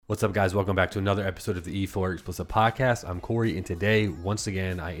What's up, guys? Welcome back to another episode of the E4 Explicit Podcast. I'm Corey, and today, once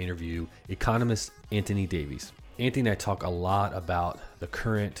again, I interview economist Anthony Davies. Anthony and I talk a lot about the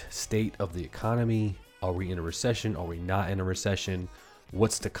current state of the economy. Are we in a recession? Are we not in a recession?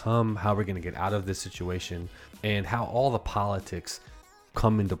 What's to come? How we're going to get out of this situation? And how all the politics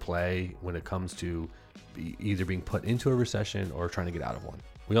come into play when it comes to either being put into a recession or trying to get out of one.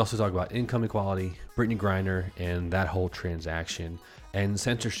 We also talk about income equality, Brittney Griner, and that whole transaction, and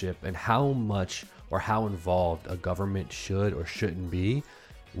censorship, and how much or how involved a government should or shouldn't be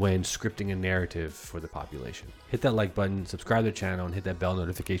when scripting a narrative for the population. Hit that like button, subscribe to the channel, and hit that bell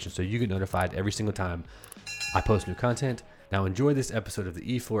notification so you get notified every single time I post new content. Now enjoy this episode of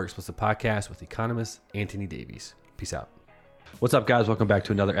the E4 Explicit Podcast with economist Anthony Davies. Peace out. What's up, guys? Welcome back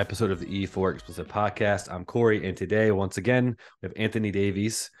to another episode of the E4 Explicit Podcast. I'm Corey, and today, once again, we have Anthony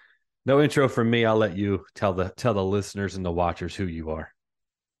Davies. No intro from me. I'll let you tell the listeners and the watchers who you are.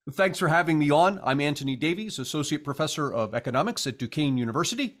 Thanks for having me on. I'm Anthony Davies, Associate Professor of Economics at Duquesne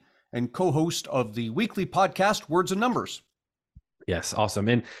University and co-host of the weekly podcast, Words and Numbers. Yes, awesome.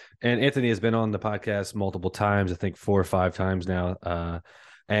 And Anthony has been on the podcast multiple times, I think 4 or 5 times now.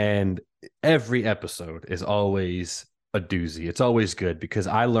 And every episode is always a doozy. It's always good because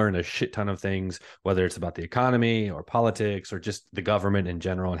I learn a shit ton of things, whether it's about the economy or politics or just the government in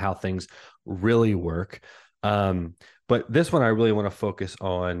general and how things really work. But this one, I really want to focus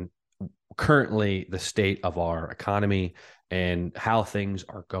on currently the state of our economy and how things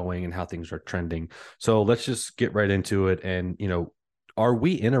are going and how things are trending. So let's just get right into it. And, are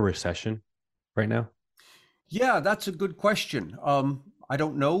we in a recession right now? Yeah, that's a good question. I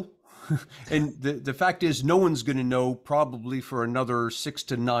don't know. And the fact is, no one's going to know probably for another 6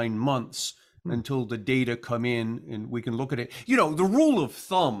 to 9 months until the data come in and we can look at it. The rule of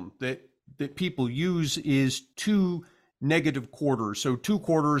thumb that people use is 2 negative quarters. So 2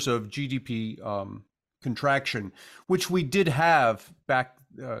 quarters of GDP contraction, which we did have back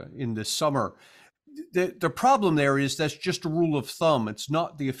in the summer. The problem there is that's just a rule of thumb. It's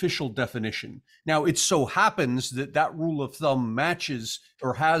not the official definition. Now, it so happens that rule of thumb matches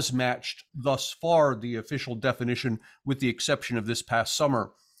or has matched thus far the official definition, with the exception of this past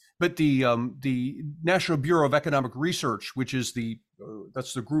summer. But the National Bureau of Economic Research, which is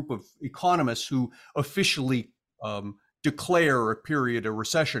that's the group of economists who officially declare a period of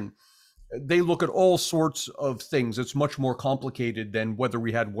recession, they look at all sorts of things. It's much more complicated than whether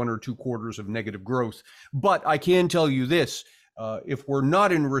we had 1 or 2 quarters of negative growth. But I can tell you this, if we're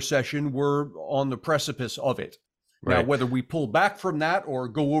not in recession, we're on the precipice of it. Right. Now, whether we pull back from that or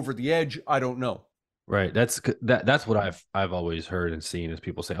go over the edge, I don't know. Right. That's what I've always heard and seen is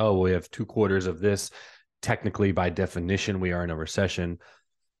people say, oh, well, we have 2 quarters of this. Technically, by definition, we are in a recession.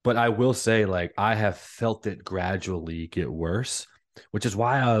 But I will say, I have felt it gradually get worse, which is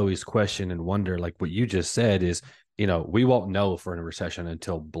why I always question and wonder, like what you just said is, we won't know if we're in a recession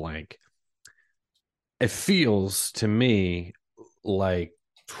until blank. It feels to me like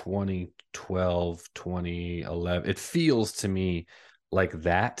 2012, 2011. It feels to me like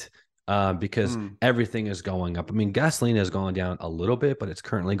that because everything is going up. I mean, gasoline has gone down a little bit, but it's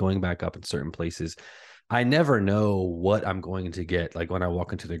currently going back up in certain places. I never know what I'm going to get, like when I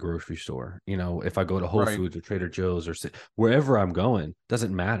walk into the grocery store, if I go to Whole Foods or Trader Joe's or wherever I'm going,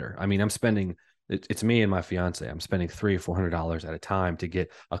 doesn't matter. I mean, I'm spending, it's me and my fiance, I'm spending $300 or $400 at a time to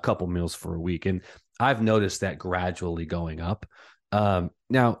get a couple meals for a week. And I've noticed that gradually going up.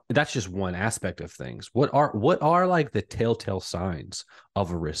 Now that's just one aspect of things. What are like the telltale signs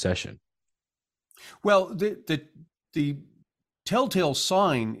of a recession? Well, the telltale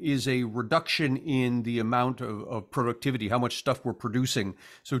sign is a reduction in the amount of productivity, how much stuff we're producing.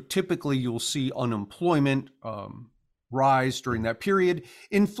 So typically you'll see unemployment rise during that period.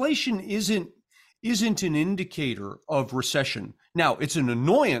 Inflation isn't an indicator of recession. Now, it's an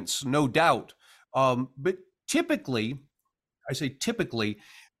annoyance, no doubt. But typically, I say typically,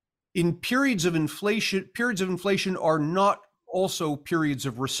 in periods of inflation are not also periods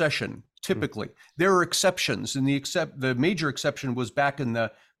of recession. Typically, there are exceptions, and the major exception was back in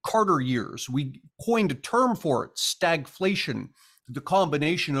the Carter years. We coined a term for it, stagflation, the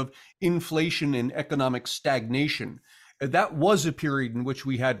combination of inflation and economic stagnation. That was a period in which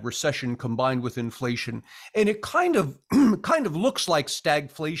we had recession combined with inflation, and it kind of looks like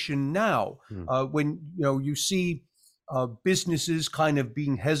stagflation now. When you see businesses kind of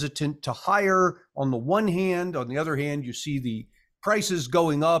being hesitant to hire on the one hand, on the other hand, you see the prices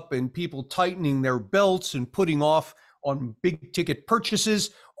going up and people tightening their belts and putting off on big ticket purchases.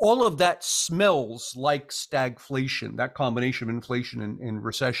 All of that smells like stagflation, that combination of inflation and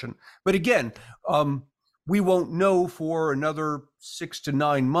recession. But again, we won't know for another 6 to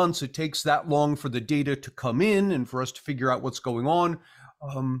 9 months. It takes that long for the data to come in and for us to figure out what's going on.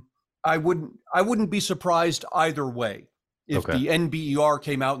 Um, I wouldn't be surprised either way if Okay. the NBER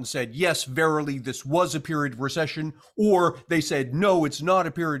came out and said, yes, verily, this was a period of recession, or they said, no, it's not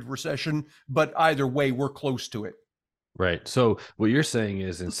a period of recession, but either way, we're close to it. Right. So what you're saying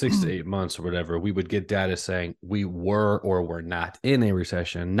is in 6 to 8 months or whatever, we would get data saying we were or were not in a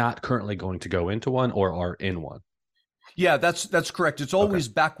recession, not currently going to go into one or are in one. Yeah, that's correct. It's Okay. always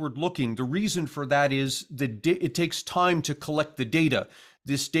backward looking. The reason for that is it takes time to collect the data.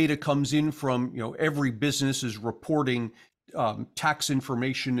 This data comes in from, every business is reporting tax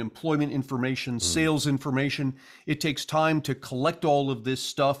information, employment information, sales information. It takes time to collect all of this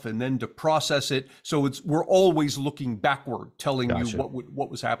stuff and then to process it. So we're always looking backward, telling you Gotcha.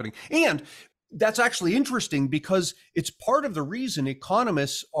 what was happening. And that's actually interesting because it's part of the reason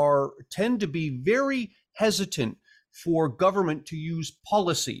economists tend to be very hesitant for government to use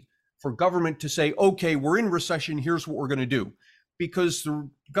policy, for government to say, okay, we're in recession, here's what we're going to do. Because the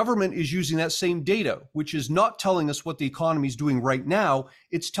government is using that same data, which is not telling us what the economy is doing right now.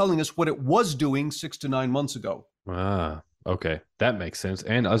 It's telling us what it was doing 6 to 9 months ago. Ah, okay. That makes sense.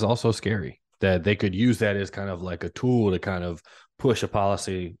 And is also scary that they could use that as kind of like a tool to kind of push a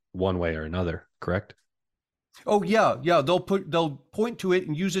policy one way or another, correct? Oh yeah, yeah. They'll point to it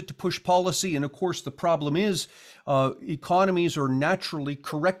and use it to push policy. And of course, the problem is economies are naturally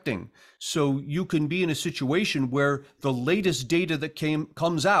correcting. So you can be in a situation where the latest data that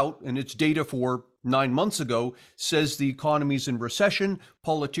comes out, and it's data for 9 months ago, says the economy's in recession.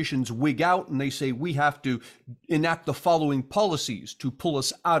 Politicians wig out and they say we have to enact the following policies to pull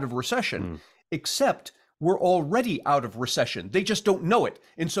us out of recession. Except we're already out of recession. They just don't know it.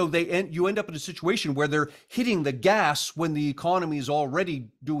 And so you end up in a situation where they're hitting the gas when the economy is already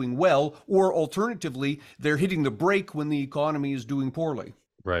doing well, or alternatively, they're hitting the brake when the economy is doing poorly.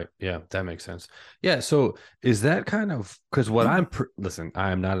 Right. Yeah, that makes sense. Yeah. So is that kind of because what listen, I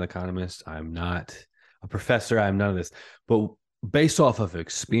am not an economist. I'm not a professor. I'm none of this. But based off of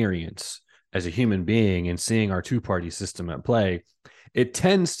experience as a human being and seeing our two-party system at play, it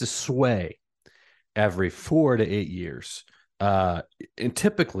tends to sway every 4 to 8 years. And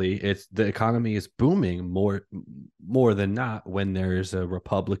typically it's the economy is booming more than not when there's a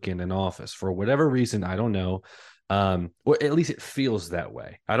Republican in office. For whatever reason, I don't know. Or at least it feels that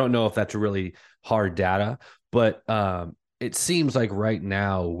way. I don't know if that's really hard data, but it seems like right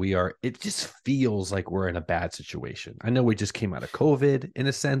now it just feels like we're in a bad situation. I know we just came out of COVID in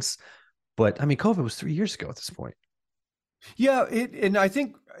a sense, but I mean, COVID was 3 years ago at this point. Yeah, and I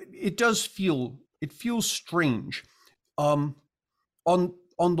think it feels strange. On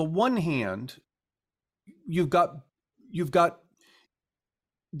the one hand, you've got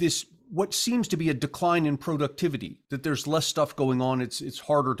this what seems to be a decline in productivity, that there's less stuff going on. It's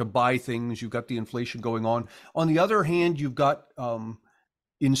harder to buy things. You've got the inflation going on. On the other hand, you've got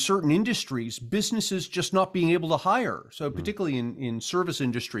in certain industries, businesses just not being able to hire. So particularly in service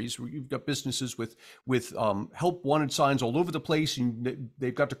industries, where you've got businesses with help wanted signs all over the place, and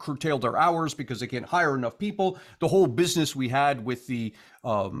they've got to curtail their hours because they can't hire enough people. The whole business we had with the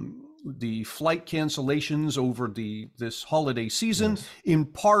flight cancellations over this holiday season, Yes. in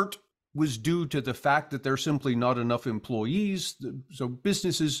part was due to the fact that there's simply not enough employees. So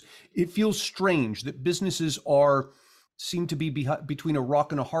businesses, it feels strange that businesses seem to be between a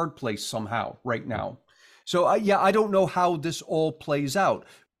rock and a hard place somehow right now. So I don't know how this all plays out.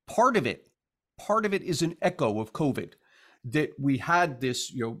 Part of it is an echo of COVID, that we had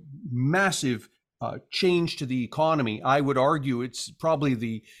this massive change to the economy. I would argue it's probably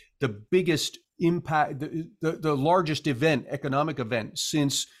the biggest impact, the largest economic event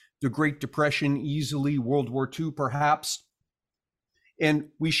since the Great Depression, easily World War II, perhaps. And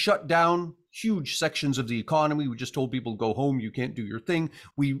we shut down huge sections of the economy. We just told people, go home, you can't do your thing.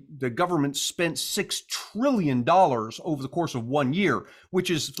 The government spent $6 trillion over the course of 1 year, which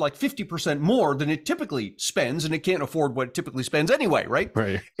is like 50% more than it typically spends, and it can't afford what it typically spends anyway, right?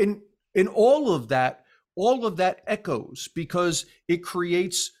 Right. And all of that echoes because it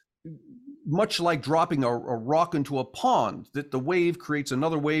creates, much like dropping a rock into a pond, that the wave creates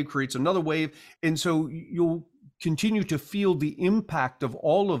another wave, and so you'll continue to feel the impact of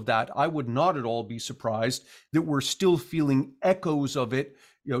all of that. I would not at all be surprised that we're still feeling echoes of it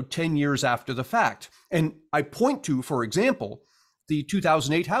 10 years after the fact. And I point to, for example, the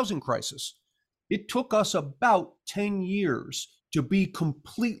 2008 housing crisis. It took us about 10 years to be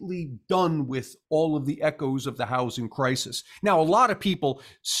completely done with all of the echoes of the housing crisis. Now, a lot of people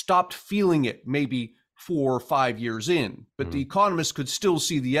stopped feeling it maybe 4 or 5 years in, but Mhm. the economists could still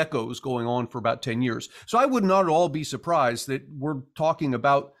see the echoes going on for about 10 years. So I would not at all be surprised that we're talking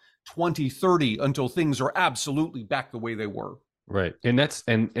about 2030 until things are absolutely back the way they were. Right. And that's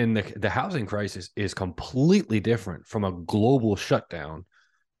and the housing crisis is completely different from a global shutdown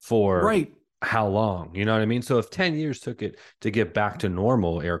for Right. how long? You know what I mean? So if 10 years took it to get back to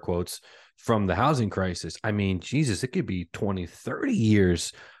normal, air quotes, from the housing crisis, I mean, Jesus, it could be 20, 30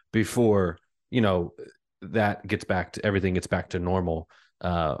 years before, you know, that gets back to everything gets back to normal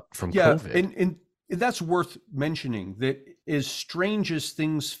from Yeah, COVID. and that's worth mentioning that as strange as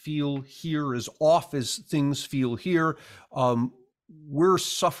things feel here, as off as things feel here, we're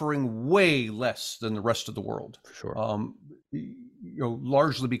suffering way less than the rest of the world. For sure.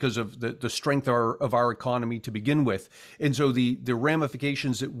 Largely because of the strength of our economy to begin with, and so the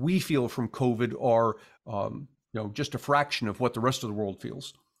ramifications that we feel from COVID are, just a fraction of what the rest of the world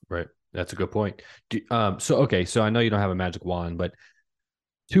feels. Right. That's a good point. Okay, so I know you don't have a magic wand, but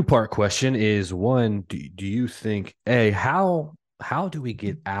two-part question is one, do you think, how do we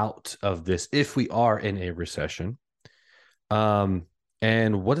get out of this if we are in a recession?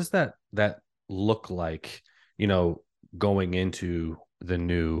 And what does that look like, going into the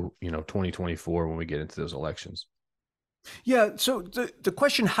new, 2024 when we get into those elections? Yeah. So the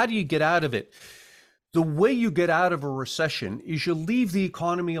question, how do you get out of it? The way you get out of a recession is you leave the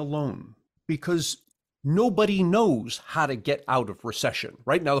economy alone, because nobody knows how to get out of recession.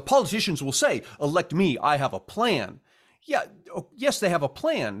 Right now, the politicians will say, elect me, I have a plan. Yeah, yes, they have a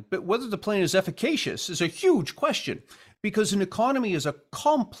plan, but whether the plan is efficacious is a huge question, because an economy is a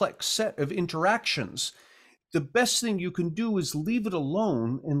complex set of interactions. The best thing you can do is leave it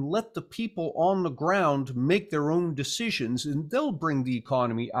alone and let the people on the ground make their own decisions, and they'll bring the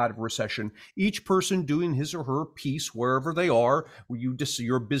economy out of recession. Each person doing his or her piece wherever they are.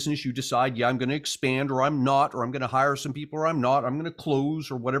 Your business, you decide, yeah, I'm going to expand, or I'm not, or I'm going to hire some people, or I'm not, I'm going to close,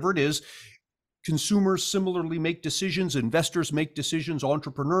 or whatever it is. Consumers similarly make decisions, investors make decisions,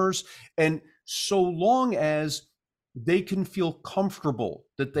 entrepreneurs. And so long as they can feel comfortable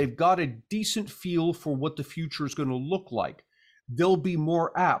that they've got a decent feel for what the future is going to look like, they'll be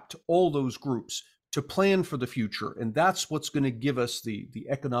more apt, all those groups, to plan for the future. And that's what's going to give us the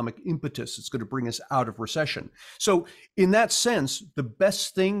economic impetus. It's going to bring us out of recession. So in that sense, the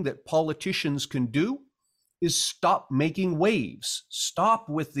best thing that politicians can do is stop making waves. Stop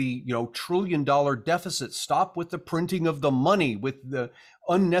with the $1 trillion deficit. Stop with the printing of the money, with the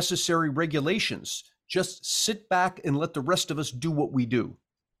unnecessary regulations. Just sit back and let the rest of us do what we do.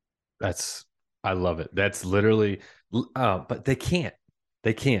 I love it. That's literally, but they can't.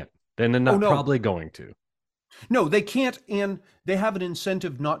 They can't. And they're Oh, not no. probably going to. No, they can't, and they have an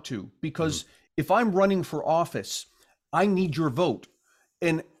incentive not to, because if I'm running for office, I need your vote.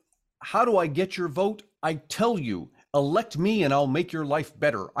 And how do I get your vote? I tell you, elect me and I'll make your life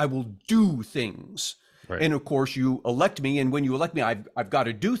better. I will do things. Right. And of course, you elect me. And when you elect me, I've got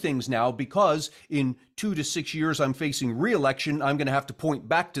to do things now, because in 2 to 6 years, I'm facing re-election. I'm going to have to point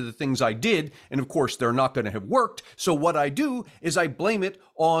back to the things I did. And of course, they're not going to have worked. So what I do is I blame it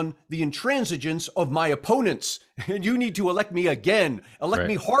on the intransigence of my opponents. And you need to elect me again. Elect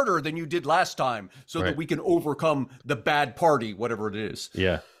me harder than you did last time, so that we can overcome the bad party, whatever it is.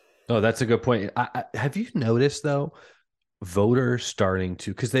 Yeah. Oh, that's a good point. Have you noticed, though, voters starting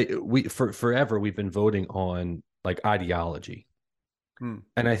to, because forever we've been voting on like ideology,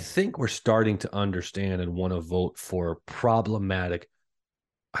 and I think we're starting to understand and want to vote for problematic,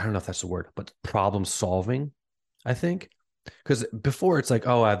 I don't know if that's the word, but problem solving. I think, because before it's like,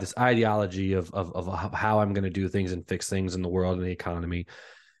 oh, I have this ideology of how I'm going to do things and fix things in the world and the economy,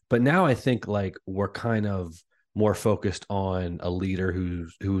 but now I think like we're kind of more focused on a leader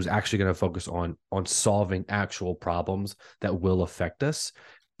who's actually going to focus on solving actual problems that will affect us,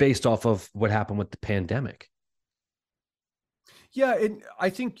 based off of what happened with the pandemic. Yeah, and I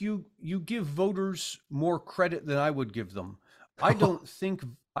think you give voters more credit than I would give them. I don't think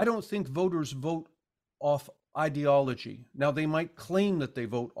voters vote off ideology. Now, they might claim that they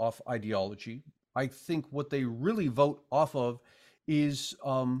vote off ideology. I think what they really vote off of is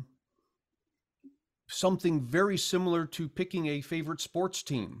something very similar to picking a favorite sports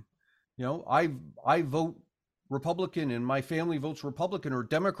team. I vote Republican, and my family votes Republican or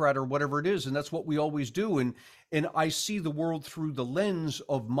Democrat or whatever it is, and that's what we always do. And I see the world through the lens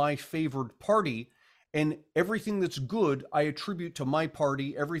of my favored party, and everything that's good I attribute to my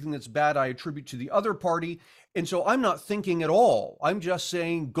party, everything that's bad I attribute to the other party. And so I'm not thinking at all. I'm just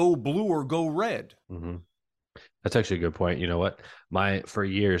saying go blue or go red. Mm-hmm. That's actually a good point. You know what? For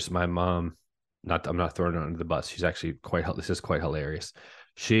years, my mom, I'm not throwing her under the bus. She's actually this is quite hilarious.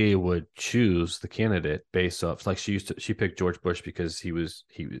 she would choose the candidate based off, like, she picked George Bush because he was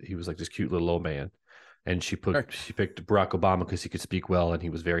like this cute little old man, and Right. she picked Barack Obama because he could speak well and he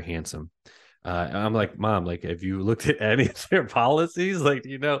was very handsome. And I'm like, Mom, like, have you looked at any of their policies? Like, do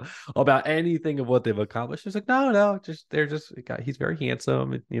you know about anything of what they've accomplished? She's like, no, he's very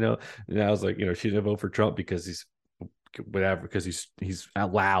handsome, and I was like, she didn't vote for Trump because he's whatever, because he's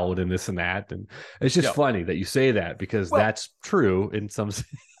out loud and this and that, and it's just Yeah. funny that you say that because Well, that's true in some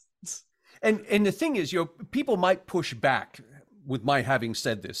sense. and the thing is, people might push back with my having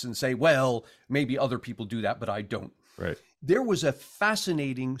said this and say, well, maybe other people do that, but I don't. Right. There was a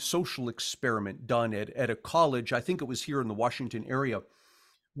fascinating social experiment done at a college, I think it was here in the Washington area,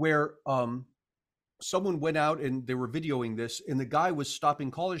 where someone went out and they were videoing this, and the guy was stopping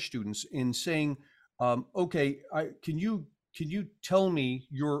college students and saying, okay, can you tell me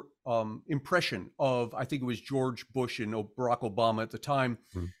your impression of, I think it was George Bush and Barack Obama at the time.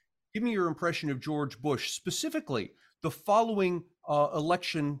 Give me your impression of George Bush, specifically the following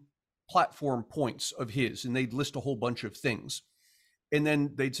election platform points of his, and they'd list a whole bunch of things. And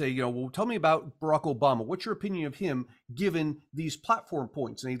then they'd say, well, tell me about Barack Obama. What's your opinion of him given these platform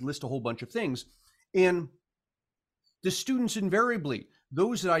points? And they'd list a whole bunch of things. And the students invariably,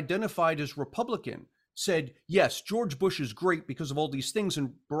 those that identified as Republican, said, yes, George Bush is great because of all these things,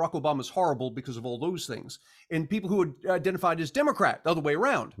 and Barack Obama is horrible because of all those things. And people who had identified as Democrat, the other way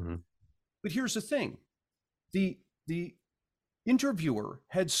around. Mm-hmm. But here's the thing. The interviewer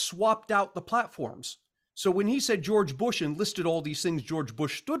had swapped out the platforms. So when he said George Bush and listed all these things George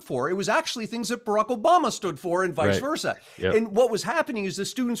Bush stood for, it was actually things that Barack Obama stood for and vice versa. Yep. And what was happening is the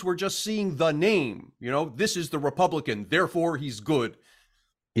students were just seeing the name, this is the Republican, therefore he's good.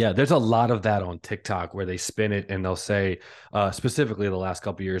 Yeah, there's a lot of that on TikTok where they spin it and they'll say, specifically the last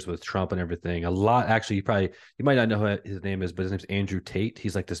couple of years with Trump and everything, a lot. Actually, you might not know who his name is, but his name's Andrew Tate.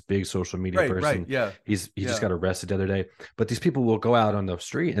 He's like this big social media person. Right, yeah. He just got arrested the other day. But these people will go out on the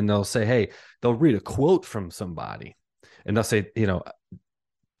street and they'll say, hey, they'll read a quote from somebody, and they'll say,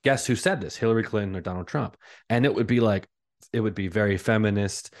 guess who said this, Hillary Clinton or Donald Trump? And it would be very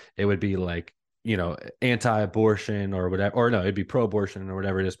feminist. It would be like, anti-abortion or whatever, or no, it'd be pro-abortion or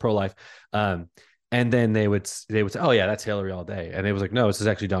whatever it is, pro-life. And then they would say, oh yeah, that's Hillary all day. And it was like, no, this is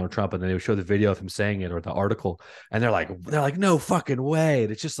actually Donald Trump. And then they would show the video of him saying it or the article. And they're like, no fucking way.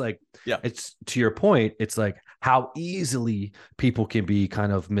 And it's just like, yeah, it's to your point. It's like how easily people can be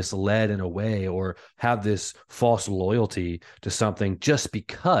kind of misled in a way or have this false loyalty to something just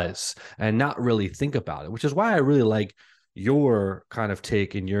because, and not really think about it, which is why I really like your kind of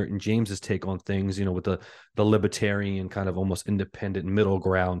take and James's take on things, with the libertarian kind of almost independent middle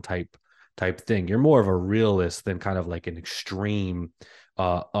ground type thing. You're more of a realist than kind of like an extreme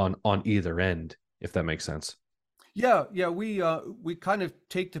on either end, if that makes sense. Yeah. We kind of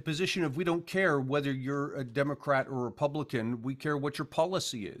take the position of, we don't care whether you're a Democrat or Republican. We care what your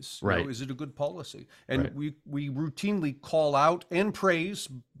policy is. Right? Is it a good policy? And we routinely call out and praise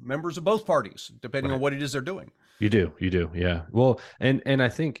members of both parties, depending on what it is they're doing. You do. Yeah. Well, and I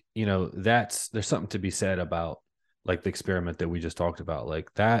think, there's something to be said about like the experiment that we just talked about.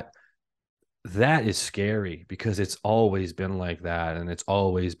 Like that is scary because it's always been like that. And it's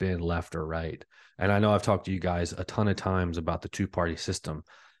always been left or right. And I know I've talked to you guys a ton of times about the two-party system,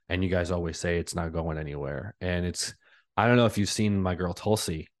 and you guys always say it's not going anywhere. And I don't know if you've seen my girl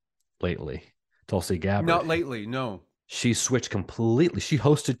Tulsi lately, Tulsi Gabbard. Not lately. No. She switched completely. She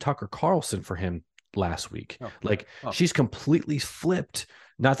hosted Tucker Carlson for him last week. She's completely flipped.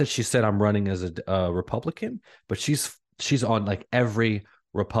 Not that she said I'm running as a Republican, but she's on like every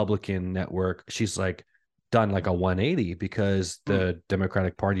Republican network. She's like done like a 180 because the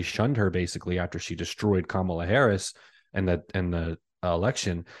Democratic Party shunned her basically after she destroyed Kamala Harris in the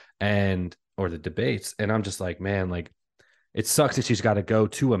election or the debates. And I'm just like, man, like it sucks that she's got to go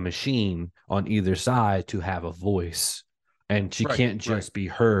to a machine on either side to have a voice, and she can't just be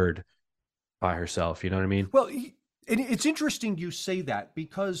heard by herself. You know what I mean? Well, and it's interesting you say that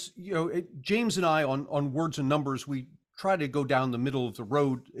because, James and I on Words and Numbers, we try to go down the middle of the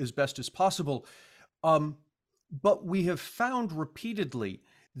road as best as possible. But we have found repeatedly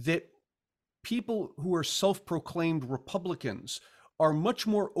that people who are self-proclaimed Republicans are much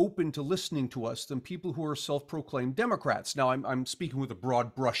more open to listening to us than people who are self-proclaimed Democrats. Now, I'm speaking with a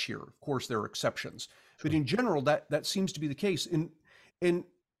broad brush here. Of course, there are exceptions. Sure. But in general, that seems to be the case. And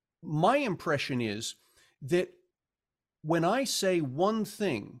my impression is that when I say one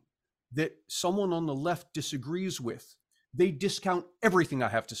thing that someone on the left disagrees with, they discount everything I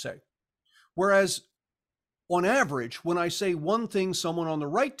have to say. Whereas on average, when I say one thing someone on the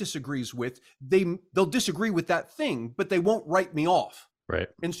right disagrees with, they'll disagree with that thing, but they won't write me off. Right.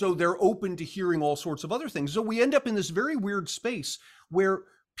 And so they're open to hearing all sorts of other things. So we end up in this very weird space where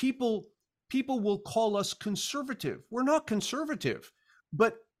people will call us conservative. We're not conservative,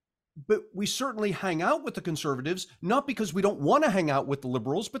 but we certainly hang out with the conservatives, not because we don't want to hang out with the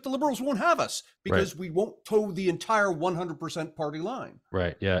liberals, but the liberals won't have us because we won't toe the entire 100% party line.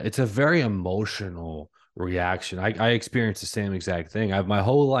 Right. Yeah. It's a very emotional reaction. I experienced the same exact thing. My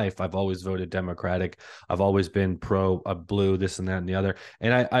whole life, I've always voted Democratic. I've always been pro blue, this and that and the other.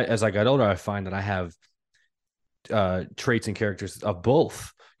 And I as I got older, I find that I have traits and characters of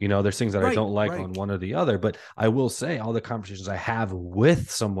both. You know, there's things that I don't like on one or the other, but I will say all the conversations I have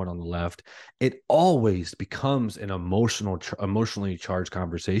with someone on the left, it always becomes an emotionally charged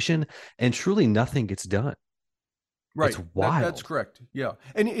conversation, and truly nothing gets done. Right. It's wild. That's correct. Yeah.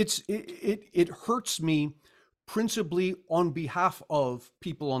 And it hurts me principally on behalf of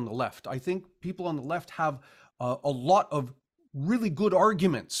people on the left. I think people on the left have a lot of really good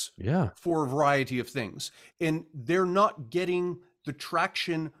arguments for a variety of things, and they're not getting the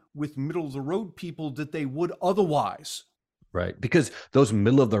traction with middle of the road people that they would otherwise. Right. Because those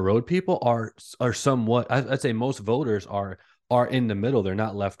middle of the road people are somewhat, I'd say most voters are in the middle. They're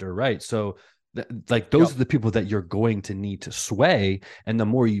not left or right. So like those are the people that you're going to need to sway. And the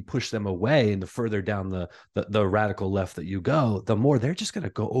more you push them away and the further down the radical left that you go, the more they're just going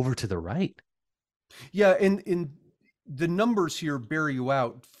to go over to the right. Yeah. And the numbers here bear you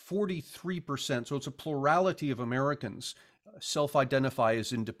out. 43%. So it's a plurality of Americans self-identify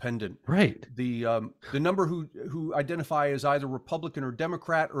as independent. Right. The number who identify as either Republican or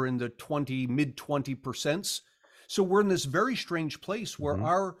Democrat are in the mid 20%. So we're in this very strange place where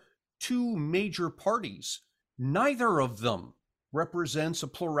our two major parties, neither of them represents a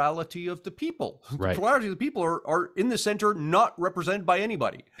plurality of the people. Right. The plurality of the people are in the center, not represented by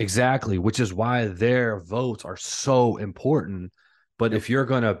anybody. Exactly, which is why their votes are so important. But if you're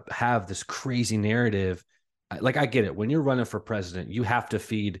going to have this crazy narrative, like I get it, when you're running for president, you have to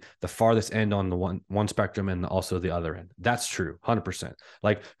feed the farthest end on the one spectrum and also the other end. That's true, 100%.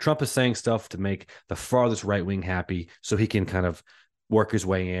 Like Trump is saying stuff to make the farthest right wing happy so he can kind of work his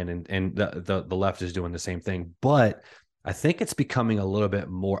way in, and the left is doing the same thing. But I think it's becoming a little bit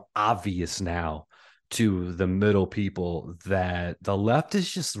more obvious now to the middle people that the left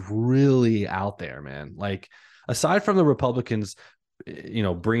is just really out there, man. Like aside from the Republicans, you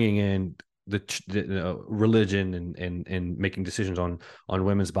know, bringing in the religion and making decisions on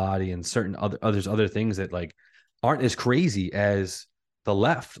women's body and certain other things that like aren't as crazy as the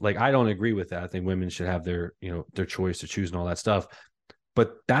left. Like I don't agree with that. I think women should have their, you know, their choice to choose and all that stuff.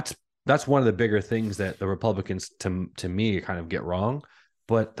 But that's one of the bigger things that the Republicans to me kind of get wrong.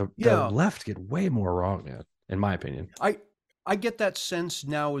 But the left get way more wrong, man, in my opinion. I get that sense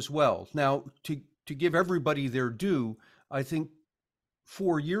now as well. Now to give everybody their due, I think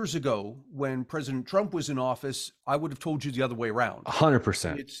 4 years ago, when President Trump was in office, I would have told you the other way around.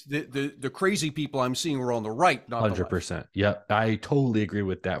 100%. It's the crazy people I'm seeing are on the right, not 100%. Yep, I totally agree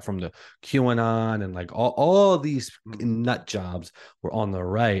with that. From the QAnon and like all these nut jobs were on the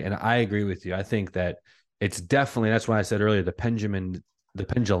right, and I agree with you. I think that it's definitely, that's why I said earlier, the pendulum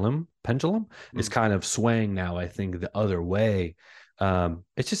is kind of swaying now. I think the other way.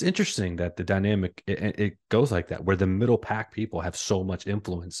 It's just interesting that the dynamic it goes like that, where the middle pack people have so much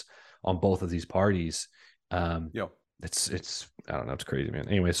influence on both of these parties. It's I don't know, it's crazy, man.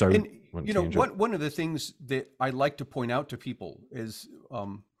 Anyway, sorry. And, you know, one of the things that I like to point out to people is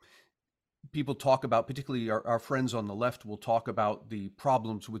people talk about, particularly our friends on the left will talk about the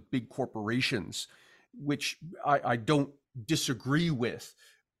problems with big corporations, which I don't disagree with.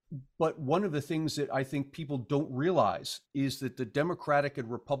 But one of the things that I think people don't realize is that the Democratic and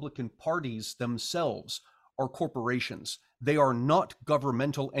Republican parties themselves are corporations. They are not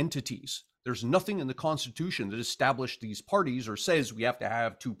governmental entities. There's nothing in the Constitution that established these parties or says we have to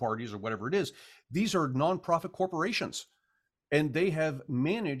have two parties or whatever it is. These are nonprofit corporations, and they have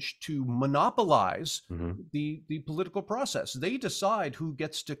managed to monopolize the political process. They decide who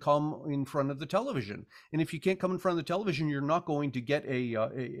gets to come in front of the television. And if you can't come in front of the television, you're not going to get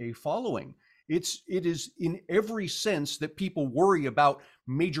a following. It is in every sense that people worry about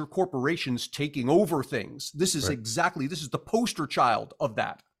major corporations taking over things. This is this is the poster child of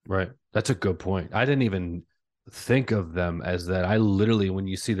that. Right. That's a good point. I didn't even think of them as that. I literally, when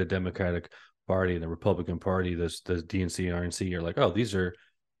you see the Democratic Party and the Republican Party, the DNC and RNC, you're like, oh, these are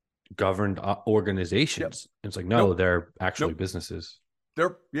governed organizations. Yep. It's like, no, they're actually businesses.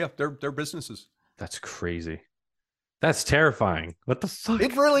 They're businesses. That's crazy. That's terrifying. What the fuck?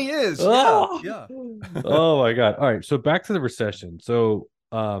 It really is. Oh. Yeah. Oh my God. All right. So back to the recession. So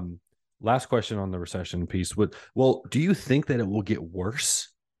Last question on the recession piece. Well, do you think that it will get worse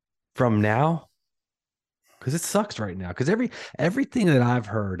from now? Because it sucks right now. Because everything that I've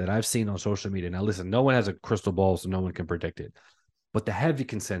heard and I've seen on social media. Now, listen, no one has a crystal ball, so no one can predict it. But the heavy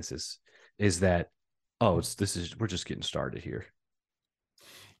consensus is that, oh, we're just getting started here.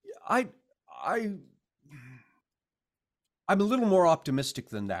 I I I'm a little more optimistic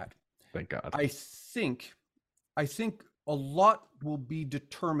than that. Thank God. I think a lot will be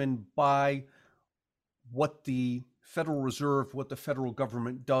determined by what the Federal Reserve, what the federal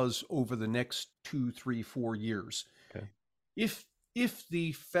government does over the next 2, 3, 4 years. Okay. If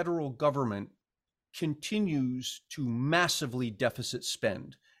the federal government continues to massively deficit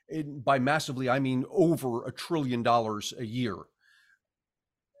spend, and by massively I mean over $1 trillion a year,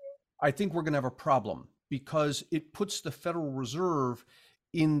 I think we're going to have a problem because it puts the Federal Reserve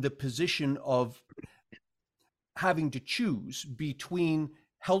in the position of having to choose between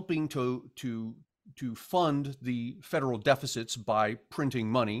helping to fund the federal deficits by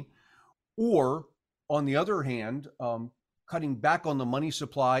printing money, or on the other hand, cutting back on the money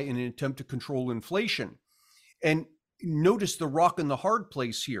supply in an attempt to control inflation. And notice the rock and the hard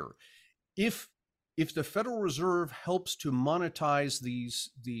place here. If the Federal Reserve helps to monetize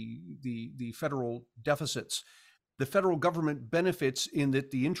the federal deficits, the federal government benefits in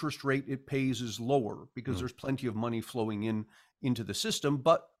that the interest rate it pays is lower because there's plenty of money flowing into the system,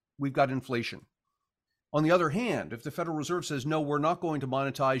 but we've got inflation. On the other hand, if the Federal Reserve says, no, we're not going to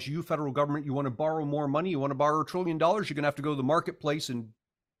monetize you, federal government, you want to borrow more money, you want to borrow $1 trillion, you're going to have to go to the marketplace and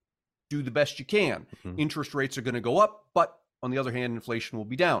do the best you can. Interest rates are going to go up, but on the other hand, inflation will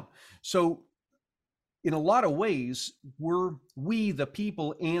be down. So in a lot of ways, we, the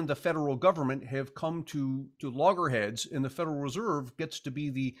people and the federal government, have come to loggerheads, and the Federal Reserve gets to be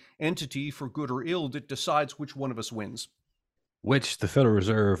the entity, for good or ill, that decides which one of us wins. Which the Federal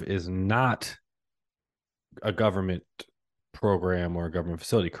Reserve is not a government program or a government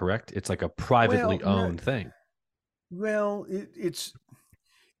facility, correct? It's like a privately owned thing. Well, it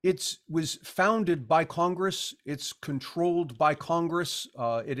was founded by Congress. It's controlled by Congress.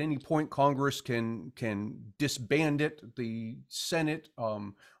 At any point, Congress can disband it. The Senate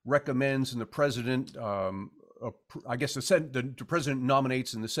recommends, and the president, I guess the president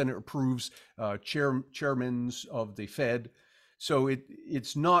nominates, and the Senate approves chairmen of the Fed. So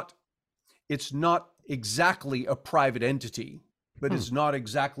it's not exactly a private entity, but it's not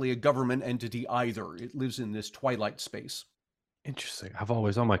exactly a government entity either. It lives in this twilight space. Interesting.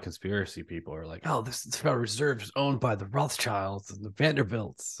 All my conspiracy people are like, oh, this Federal Reserve is owned by the Rothschilds and the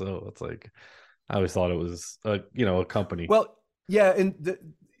Vanderbilts. So it's like, I always thought it was a company. Well, yeah. And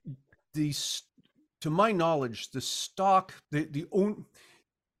to my knowledge, the stock,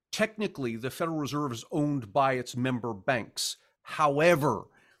 technically the Federal Reserve is owned by its member banks. However,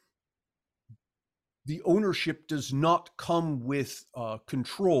 the ownership does not come with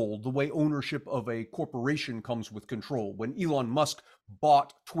control the way ownership of a corporation comes with control. When Elon Musk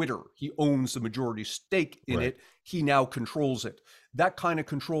bought Twitter, he owns the majority stake in it. He now controls it. That kind of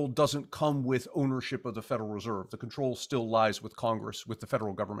control doesn't come with ownership of the Federal Reserve. The control still lies with Congress, with the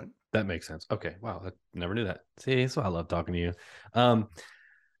federal government. That makes sense. Okay. Wow. I never knew that. See, that's why I love talking to you.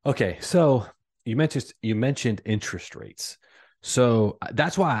 Okay. So you mentioned interest rates. So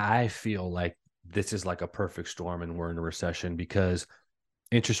that's why I feel like this is like a perfect storm and we're in a recession, because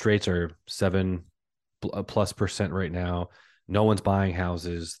interest rates are 7+% right now. No one's buying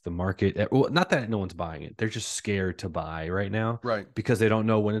houses. The market, well, not that no one's buying it. They're just scared to buy right now, right? Because they don't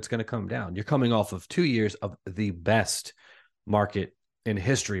know when it's going to come down. You're coming off of 2 years of the best market in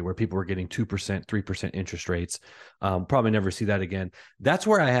history, where people were getting 2%, 3% interest rates. Probably never see that again. That's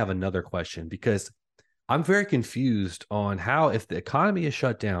where I have another question, because I'm very confused on how, if the economy is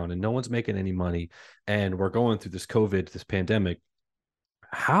shut down and no one's making any money and we're going through this pandemic,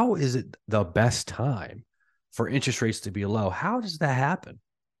 how is it the best time for interest rates to be low? How does that happen?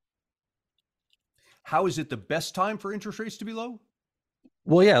 How is it the best time for interest rates to be low?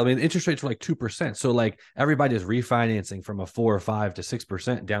 Well, yeah, I mean, interest rates were like 2%. So like everybody is refinancing from a 4 or 5 to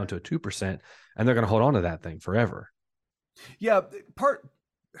 6% down to a 2%, and they're going to hold on to that thing forever. Yeah,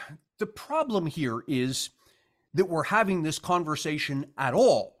 the problem here is that we're having this conversation at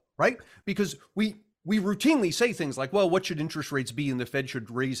all, right? Because we routinely say things like, well, what should interest rates be? And the Fed should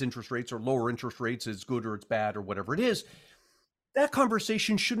raise interest rates or lower interest rates. It's good or it's bad or whatever it is. That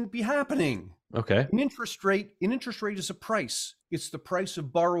conversation shouldn't be happening. Okay. An interest rate is a price. It's the price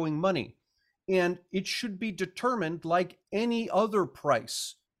of borrowing money. And it should be determined like any other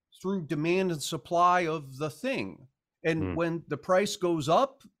price through demand and supply of the thing. And when the price goes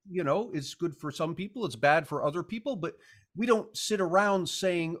up, it's good for some people, it's bad for other people. But we don't sit around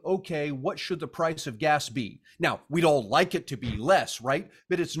saying, okay, what should the price of gas be? Now, we'd all like it to be less, right?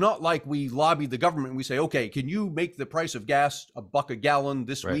 But it's not like we lobby the government and we say, okay, can you make the price of gas $1 a gallon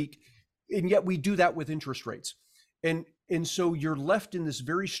this Right. week? And yet we do that with interest rates. And so you're left in this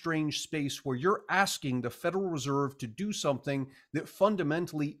very strange space where you're asking the Federal Reserve to do something that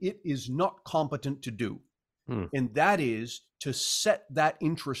fundamentally it is not competent to do. And that is to set that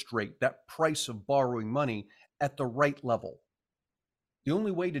interest rate, that price of borrowing money at the right level. The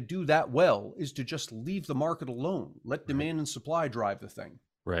only way to do that well is to just leave the market alone. Let demand and supply drive the thing.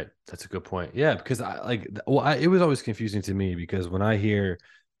 Right. That's a good point. Yeah, because it was always confusing to me because when I hear,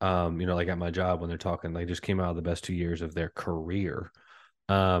 like at my job when they're talking, they just came out of the best 2 years of their career.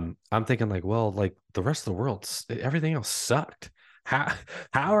 I'm thinking like, well, like the rest of the world, everything else sucked. How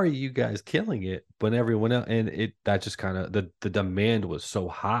are you guys killing it when everyone else, and that just kind of the demand was so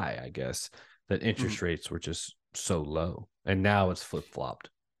high, I guess, that interest rates were just so low, and now it's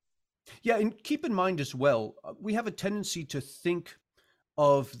flip-flopped. Yeah, and keep in mind as well, we have a tendency to think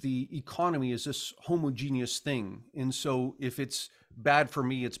of the economy as this homogeneous thing. And so if it's bad for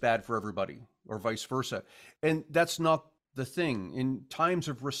me, it's bad for everybody, or vice versa. And that's not the thing. In times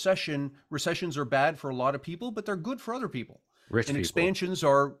of recession, recessions are bad for a lot of people, but they're good for other people. Rich And people. expansions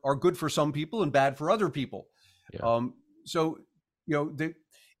are good for some people and bad for other people. Yeah. So,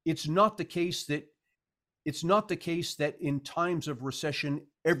 it's not the case that in times of recession,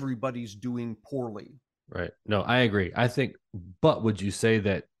 everybody's doing poorly. Right. No, I agree. I think, but would you say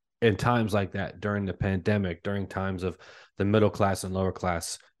that in times like that, during the pandemic, during times of the middle class and lower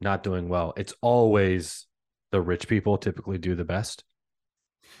class not doing well, it's always the rich people typically do the best?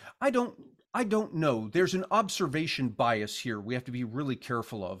 I don't know. There's an observation bias here we have to be really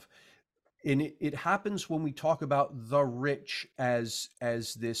careful of. And it happens when we talk about the rich as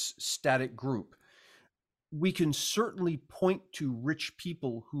this static group. We can certainly point to rich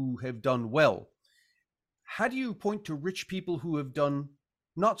people who have done well. How do you point to rich people who have done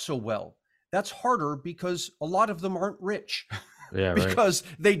not so well? That's harder because a lot of them aren't rich. Yeah, because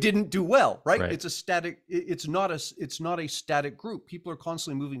they didn't do well, right? Right. It's not a static group. People are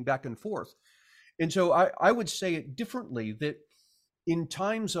constantly moving back and forth. And so I would say it differently, that in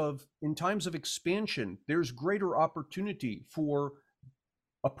times of expansion, there's greater opportunity for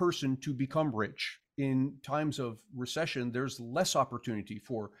a person to become rich. In times of recession, there's less opportunity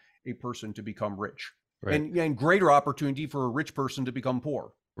for a person to become rich. Right. And greater opportunity for a rich person to become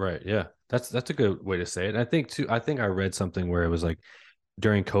poor. Right. Yeah. That's a good way to say it. And I think I read something where it was like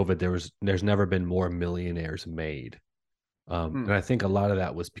during COVID, there's never been more millionaires made. And I think a lot of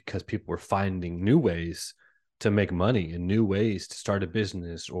that was because people were finding new ways to make money and new ways to start a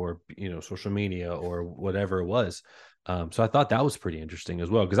business or, social media or whatever it was. So I thought that was pretty interesting as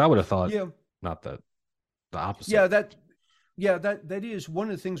well, because I would have thought not the opposite. That is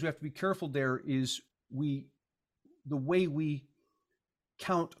one of the things we have to be careful there is the way we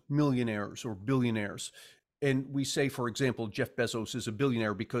count millionaires or billionaires. And we say, for example, Jeff Bezos is a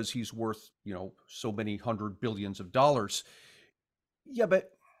billionaire because he's worth, so many $100 billion. Yeah,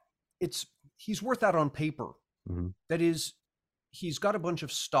 but he's worth that on paper. Mm-hmm. That is, he's got a bunch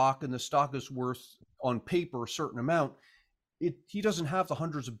of stock and the stock is worth on paper a certain amount. He doesn't have the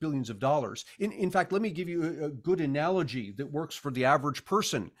hundreds of billions of dollars. In fact, let me give you a good analogy that works for the average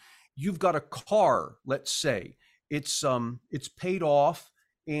person. You've got a car, let's say, it's paid off,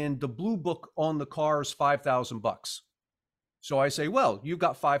 and the blue book on the car is $5,000. So I say, well, you've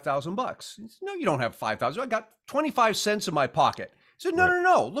got $5,000. No, you don't have 5,000. I got 25 cents in my pocket. He said,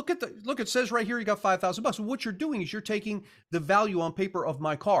 no. Look, it says right here, you got $5,000. Well, what you're doing is you're taking the value on paper of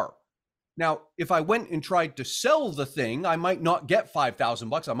my car. Now, if I went and tried to sell the thing, I might not get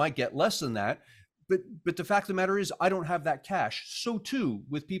 $5,000. I might get less than that. But the fact of the matter is, I don't have that cash. So too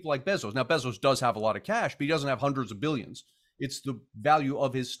with people like Bezos. Now, Bezos does have a lot of cash, but he doesn't have hundreds of billions. It's the value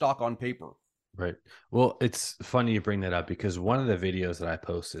of his stock on paper. Right. Well, it's funny you bring that up, because one of the videos that I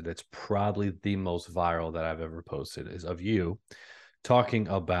posted that's probably the most viral that I've ever posted is of you talking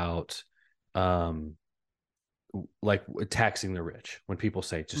about like taxing the rich. When people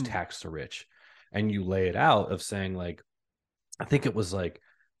say just tax the rich, and you lay it out of saying, like, I think it was like,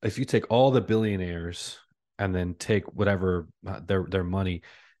 if you take all the billionaires and then take whatever their money,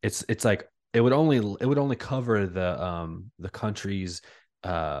 it's like it would only cover the country's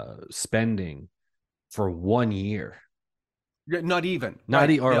spending for 1 year. Not even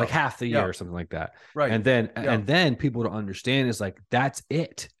like half the year or something like that. Right. And then people to understand is like, that's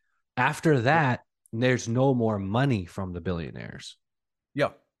it. After that, there's no more money from the billionaires. Yeah.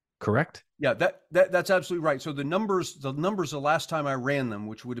 Correct? Yeah, that's absolutely right. So the numbers the last time I ran them,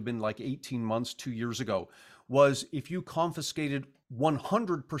 which would have been like 18 months, 2 years ago, was if you confiscated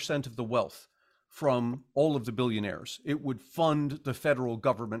 100% of the wealth from all of the billionaires, it would fund the federal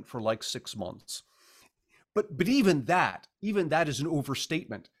government for like 6 months. But even that is an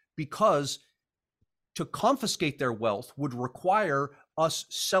overstatement, because to confiscate their wealth would require us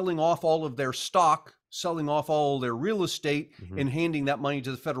selling off all of their stock, selling off all their real estate, and handing that money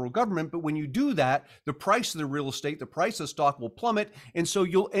to the federal government. But when you do that, the price of the real estate, the price of stock will plummet. And so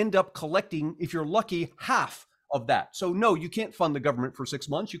you'll end up collecting, if you're lucky, half of that. So no, you can't fund the government for 6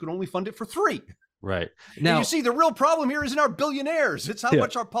 months. You can only fund it for 3. Right. Now, and you see, the real problem here isn't our billionaires. It's how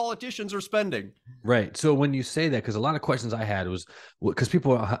much our politicians are spending. Right. So when you say that, because a lot of questions I had was because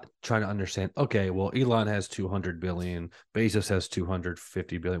people are trying to understand, okay, well, Elon has 200 billion, Bezos has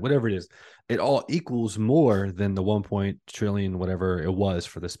 250 billion, whatever it is. It all equals more than the 1 trillion, whatever it was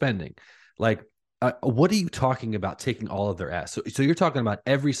for the spending. Like, what are you talking about taking all of their assets? So you're talking about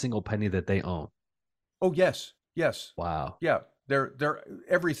every single penny that they own. Oh, yes. Yes. Wow. Yeah. They're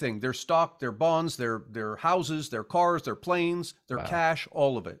everything, their stock, their bonds, their houses, their cars, their planes, their cash,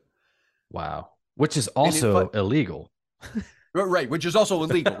 all of it. Wow. Which is also illegal. Right. Which is also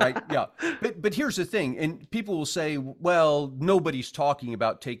illegal. Right. Yeah. But here's the thing. And people will say, well, nobody's talking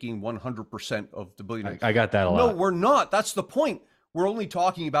about taking 100% of the billionaires. I got that a lot. No, we're not. That's the point. We're only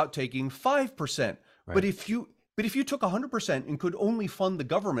talking about taking 5%. Right. But if you took 100% and could only fund the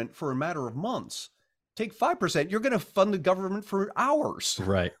government for a matter of months, take 5%, you're going to fund the government for hours.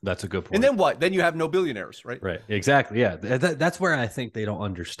 Right. That's a good point. And then what? Then you have no billionaires, right? Right. Exactly. Yeah. That's where I think they don't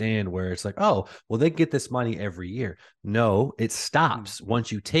understand, where it's like, oh, well, they get this money every year. No, it stops once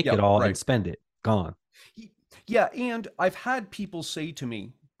you take it all and spend it. Gone. Yeah. And I've had people say to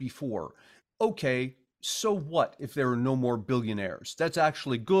me before, okay, so what if there are no more billionaires? That's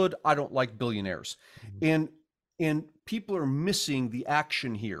actually good. I don't like billionaires. And people are missing the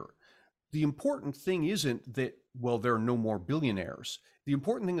action here. The important thing isn't that, well, there are no more billionaires. The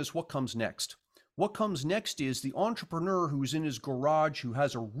important thing is what comes next. What comes next is the entrepreneur who's in his garage, who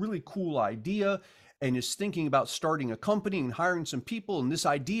has a really cool idea and is thinking about starting a company and hiring some people. And this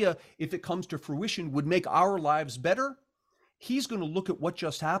idea, if it comes to fruition, would make our lives better. He's going to look at what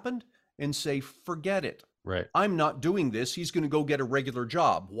just happened and say, forget it. Right. I'm not doing this. He's going to go get a regular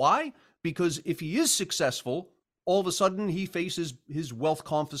job. Why? Because if he is successful, all of a sudden he faces his wealth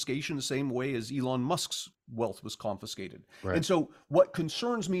confiscation the same way as Elon Musk's wealth was confiscated. Right. And so what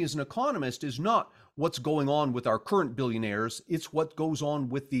concerns me as an economist is not what's going on with our current billionaires. It's what goes on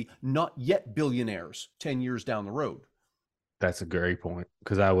with the not yet billionaires 10 years down the road. That's a great point,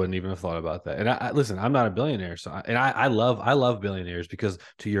 because I wouldn't even have thought about that. And I listen, I'm not a billionaire. So I love billionaires, because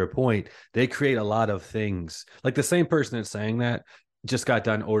to your point, they create a lot of things. Like the same person that's saying that just got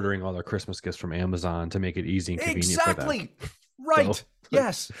done ordering all their Christmas gifts from Amazon to make it easy and convenient for them. Exactly. Right. So,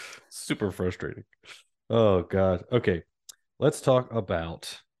 yes. Super frustrating. Oh God. Okay. Let's talk about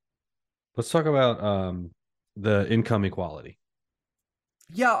the income equality.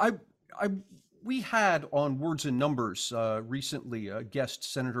 Yeah, we had on Words and Numbers recently a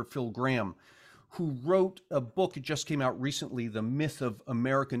guest, Senator Phil Gramm, who wrote a book. It just came out recently, The Myth of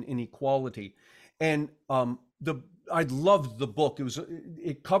American Inequality. And I loved the book.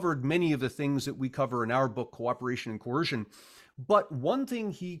 It covered many of the things that we cover in our book, Cooperation and Coercion. But one thing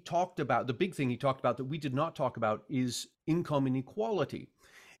he talked about, the big thing he talked about that we did not talk about, is income inequality.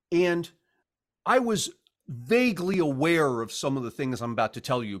 And I was vaguely aware of some of the things I'm about to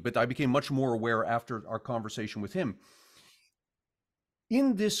tell you, but I became much more aware after our conversation with him.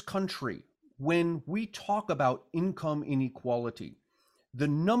 In this country, when we talk about income inequality, the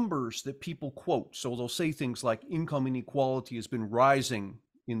numbers that people quote, so they'll say things like income inequality has been rising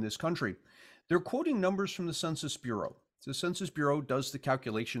in this country. They're quoting numbers from the Census Bureau. The Census Bureau does the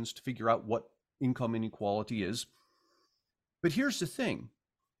calculations to figure out what income inequality is. But here's the thing.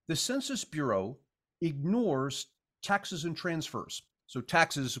 The Census Bureau ignores taxes and transfers. So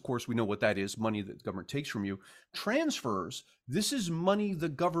taxes, of course, we know what that is, money that the government takes from you. Transfers, this is money the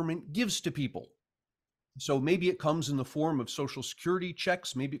government gives to people. So maybe it comes in the form of Social Security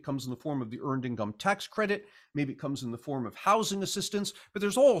checks. Maybe it comes in the form of the Earned Income Tax Credit. Maybe it comes in the form of housing assistance. But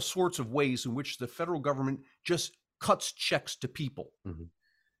there's all sorts of ways in which the federal government just cuts checks to people. Mm-hmm.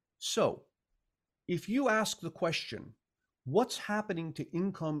 So if you ask the question, what's happening to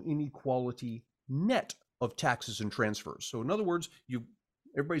income inequality net of taxes and transfers? So in other words,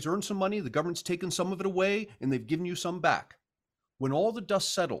 everybody's earned some money, the government's taken some of it away, and they've given you some back. When all the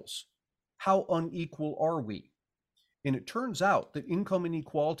dust settles, how unequal are we? And it turns out that income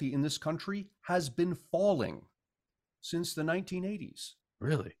inequality in this country has been falling since the 1980s.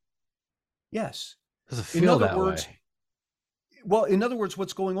 Really? Yes. Does it feel that way? Well, in other words,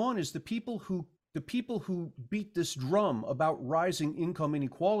 what's going on is the people who the people who beat this drum about rising income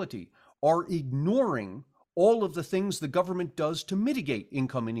inequality are ignoring all of the things the government does to mitigate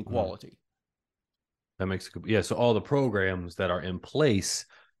income inequality. That makes it, yeah. So all the programs that are in place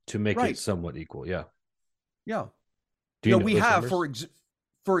to make it somewhat equal. Yeah. Yeah. Do you know we have, numbers?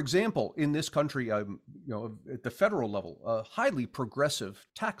 for example, in this country, at the federal level, a highly progressive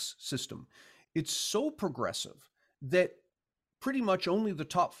tax system. It's so progressive that pretty much only the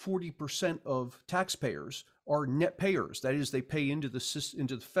top 40% of taxpayers are net payers. That is, they pay into the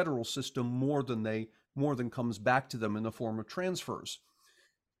federal system more than comes back to them in the form of transfers.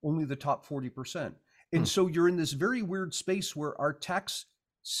 Only the top 40%. And so you're in this very weird space where our tax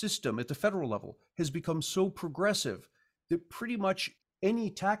system at the federal level has become so progressive that pretty much any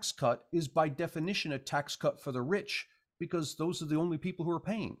tax cut is by definition a tax cut for the rich, because those are the only people who are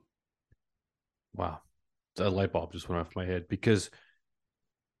paying. Wow. A light bulb just went off my head, because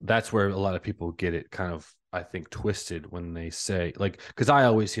that's where a lot of people get it kind of, I think, twisted when they say, like, because I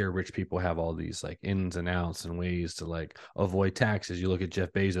always hear rich people have all these like ins and outs and ways to like avoid taxes. You look at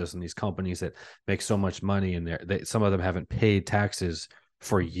Jeff Bezos and these companies that make so much money, and some of them haven't paid taxes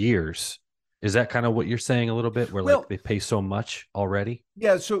for years. Is that kind of what you're saying a little bit, where like they pay so much already?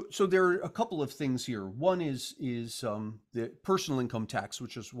 Yeah. So there are a couple of things here. One is the personal income tax,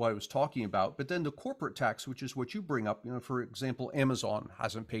 which is what I was talking about, but then the corporate tax, which is what you bring up. For example, Amazon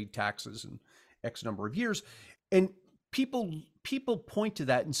hasn't paid taxes in X number of years, and people point to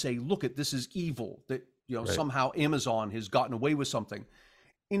that and say, "Look, this is evil. That somehow Amazon has gotten away with something."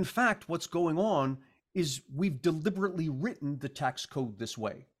 In fact, what's going on is we've deliberately written the tax code this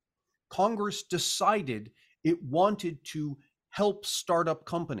way. Congress decided it wanted to help startup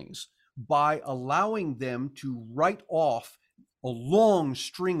companies by allowing them to write off a long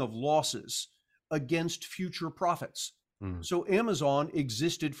string of losses against future profits. So Amazon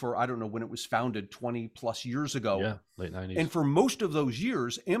existed for, I don't know when it was founded, 20 plus years ago. Yeah, late 90s. And for most of those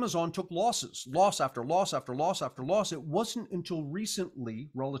years, Amazon took losses, loss after loss after loss after loss. It wasn't until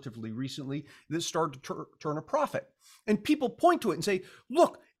recently, relatively recently, that it started to turn a profit. And people point to it and say,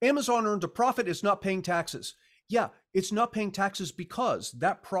 look, Amazon earned a profit, it's not paying taxes. Yeah, it's not paying taxes because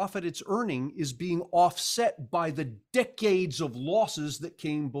that profit it's earning is being offset by the decades of losses that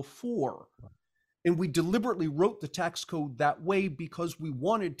came before. And we deliberately wrote the tax code that way because we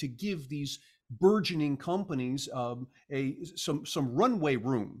wanted to give these burgeoning companies some runway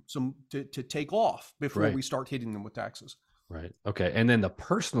room, to take off before we start hitting them with taxes. Right. Okay. And then the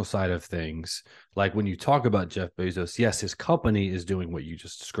personal side of things, like when you talk about Jeff Bezos, yes, his company is doing what you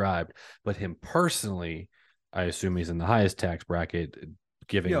just described, but him personally, I assume he's in the highest tax bracket,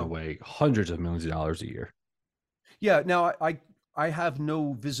 giving away hundreds of millions of dollars a year. Yeah. Now, I have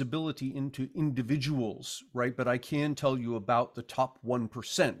no visibility into individuals, right? But I can tell you about the top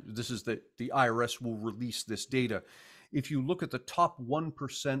 1%. This is the IRS will release this data. If you look at the top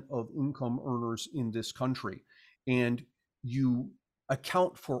 1% of income earners in this country, and you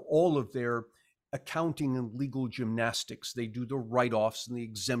account for all of their accounting and legal gymnastics, they do the write-offs and the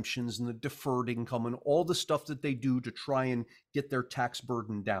exemptions and the deferred income and all the stuff that they do to try and get their tax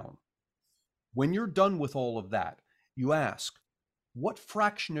burden down. When you're done with all of that, you ask, what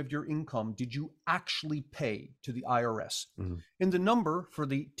fraction of your income did you actually pay to the IRS? And the number for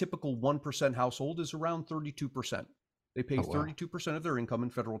the typical 1% household is around 32%. They pay 32% of their income in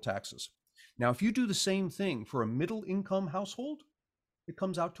federal taxes. Now, if you do the same thing for a middle income household, it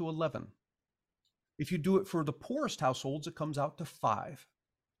comes out to 11. If you do it for the poorest households, it comes out to 5.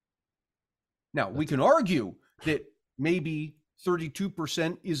 Now, we can argue that maybe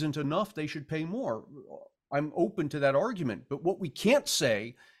 32% isn't enough. They should pay more. I'm open to that argument. But what we can't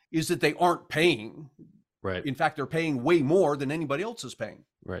say is that they aren't paying. Right. In fact, they're paying way more than anybody else is paying.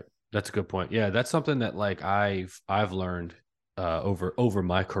 Right. That's a good point. Yeah, that's something that like I've learned over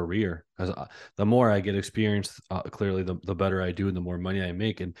my career, because the more I get experience, clearly the better I do, and the more money I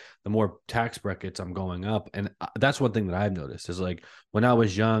make, and the more tax brackets I'm going up. And that's one thing that I've noticed is, like, when I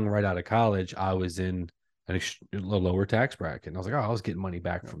was young, right out of college, I was in a lower tax bracket, and I was like, oh, I was getting money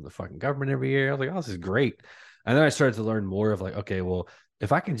back from the fucking government every year. I was like, oh, this is great. And then I started to learn more of like, okay, well,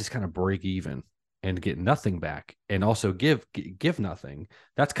 if I can just kind of break even and get nothing back, and also give nothing,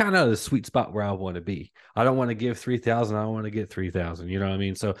 that's kind of the sweet spot where I want to be. I don't want to give 3,000. I want to get 3,000. You know what I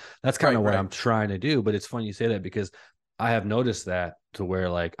mean? So that's kind of what I'm trying to do. But it's funny you say that, because I have noticed that, to where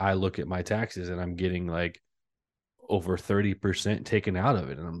like I look at my taxes and I'm getting like over 30% taken out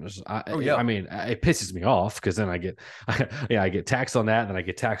of it. And I'm just, I mean, it pisses me off, because then I get taxed on that. And then I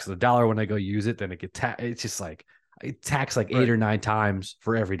get taxed on the dollar when I go use it. Then I get taxed. It's just like, it tax like 8 or 9 times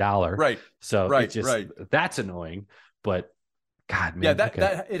for every dollar. Right. So it's just, that's annoying. But God, Yeah, man. that Okay.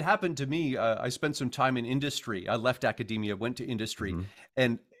 that it happened to me. I spent some time in industry. I left academia, went to industry, Hmm.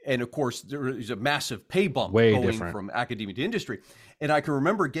 and of course there is a massive pay bump Way going different. from academia to industry. And I can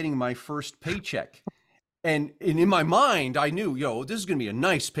remember getting my first paycheck, and in my mind I knew, this is going to be a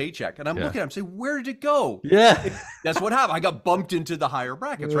nice paycheck. And I'm Yeah. looking at it, I'm saying, where did it go? Yeah. That's what happened. I got bumped into the higher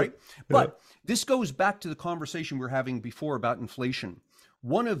brackets, Yeah. right? But this goes back to the conversation we were having before about inflation.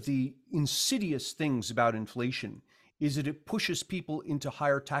 One of the insidious things about inflation is that it pushes people into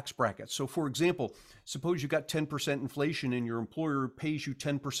higher tax brackets. So, for example, suppose you got 10% inflation and your employer pays you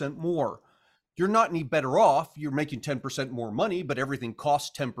 10% more. You're not any better off. You're making 10% more money, but everything costs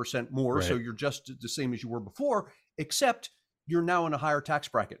 10% more. So Right. you're just the same as you were before, except you're now in a higher tax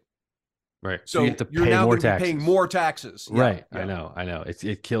bracket. Right. So you have So to you're pay now more going to be paying taxes. more taxes. Yeah. Right. I Yeah. know. I know.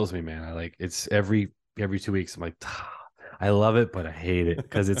 It kills me, man. It's every 2 weeks. I'm like, I love it, but I hate it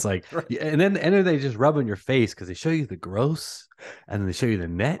because it's like, Right. yeah, and then they just rub in your face because they show you the gross and then they show you the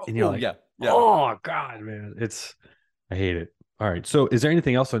net, and you're Oh, like, yeah. Yeah. oh God, man, I hate it. All right. So, is there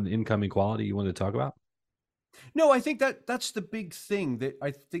anything else on income equality you wanted to talk about? No, I think that's the big thing that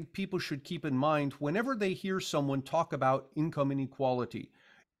I think people should keep in mind whenever they hear someone talk about income inequality.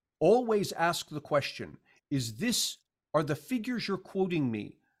 Always ask the question, is this, are the figures you're quoting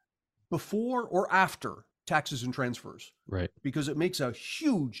me before or after taxes and transfers? Right. Because it makes a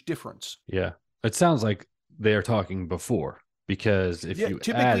huge difference. Yeah. It sounds like they are talking before because if Yeah, you add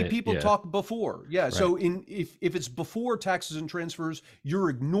typically it, people yeah. talk before. Yeah, Right. so if it's before taxes and transfers, you're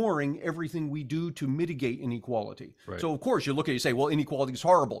ignoring everything we do to mitigate inequality. Right. So of course you look at it, you say, well, inequality is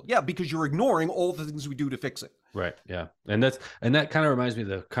horrible. Yeah, because you're ignoring all the things we do to fix it. Right. Yeah. And that kind of reminds me of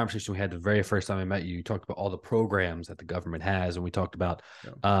the conversation we had the very first time I met you. You talked about all the programs that the government has, and we talked about,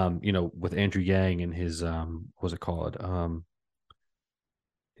 Yeah. with Andrew Yang and his, what was it called?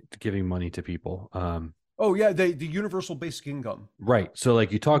 Giving money to people. Oh yeah, the universal basic income, Right. So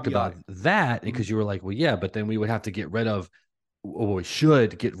like you talked about UBI. that Mhm. because you were like, well, yeah, but then we would have to get rid of, or we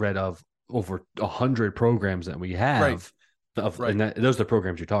should get rid of over 100 programs that we Right, have right. and those are the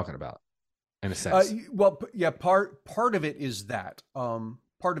programs you're talking about in a sense. Well, yeah, part of it is that.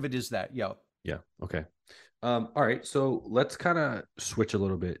 Part of it is that. Yeah. Yeah. Okay. All right. So let's kind of switch a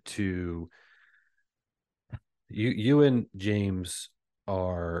little bit to you and James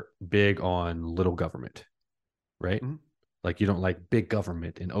are big on little government, right? Mhm. Like you don't like big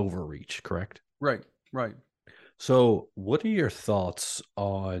government and overreach, correct? Right, right. So what are your thoughts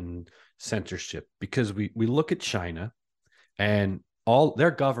on censorship? Because we look at China and all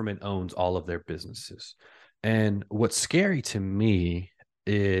their government owns all of their businesses. And what's scary to me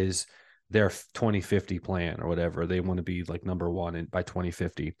is their 2050 plan or whatever. They want to be like number one by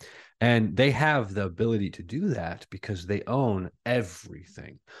 2050. And they have the ability to do that because they own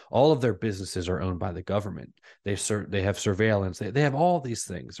everything. All of their businesses are owned by the government. They have surveillance. They have all these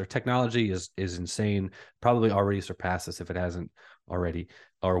things. Their technology is insane. Probably already surpassed us if it hasn't already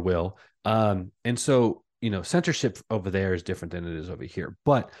or will. And so censorship over there is different than it is over here.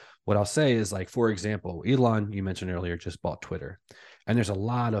 But what I'll say is, like, for example, Elon, you mentioned earlier, just bought Twitter. And there's a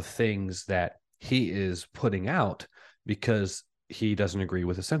lot of things that he is putting out because he doesn't agree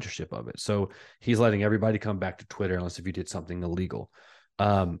with the censorship of it. So he's letting everybody come back to Twitter unless if you did something illegal.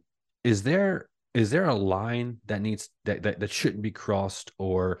 Um, is there a line that needs that shouldn't be crossed,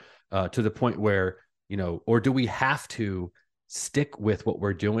 or to the point where, or do we have to stick with what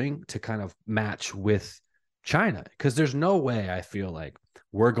we're doing to kind of match with China? Because there's no way I feel like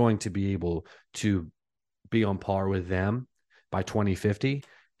we're going to be able to be on par with them by 2050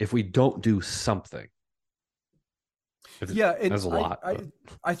 if we don't do something. Yeah, and That's a lot.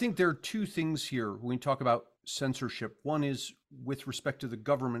 I think there are two things here when we talk about censorship. One is with respect to the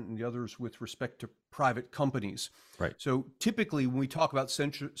government, and the other is with respect to private companies. Right. So typically, when we talk about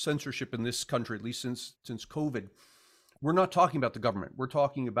censorship in this country, at least since COVID, we're not talking about the government. We're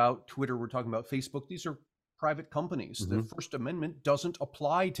talking about Twitter. We're talking about Facebook. These are private companies. Mm-hmm. The First Amendment doesn't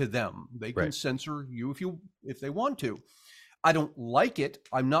apply to them. They can Right. censor you if they want to. I don't like it.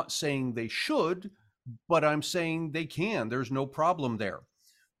 I'm not saying they should, but I'm saying they can. There's no problem there.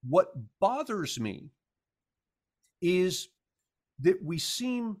 What bothers me is that we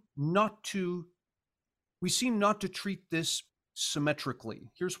seem not to treat this symmetrically.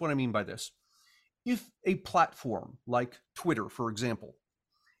 Here's what I mean by this. If a platform like Twitter, for example,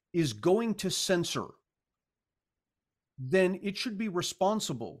 is going to censor, then it should be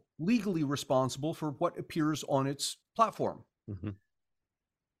legally responsible for what appears on its platform. Mm-hmm.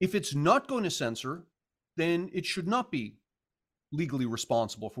 If it's not going to censor, then it should not be legally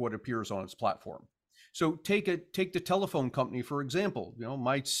responsible for what appears on its platform. So take the telephone company, for example.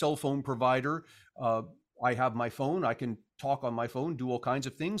 My cell phone provider, I have my phone, I can talk on my phone, do all kinds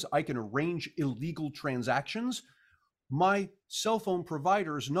of things. I can arrange illegal transactions. My cell phone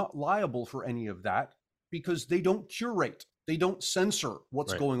provider is not liable for any of that because they don't curate. They don't censor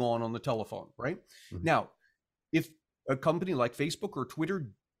what's going on the telephone, right? Mm-hmm. Now, if a company like Facebook or Twitter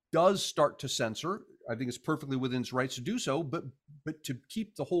does start to censor, I think it's perfectly within its rights to do so, but to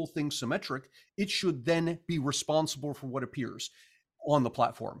keep the whole thing symmetric, it should then be responsible for what appears on the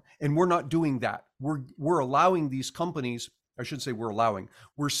platform. And we're not doing that. We're allowing these companies, I should say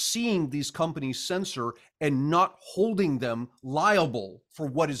we're seeing these companies censor and not holding them liable for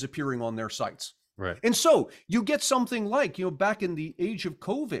what is appearing on their sites. Right. And so you get something like, back in the age of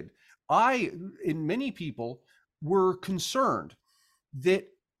COVID, and many people were concerned that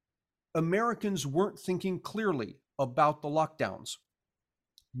Americans weren't thinking clearly about the lockdowns.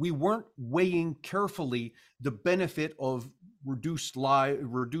 We weren't weighing carefully the benefit of reduced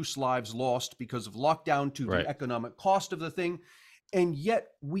lives lost because of lockdown to the economic cost of the thing. And yet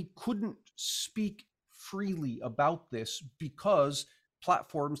we couldn't speak freely about this because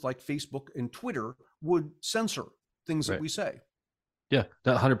platforms like Facebook and Twitter would censor things that we say. Yeah,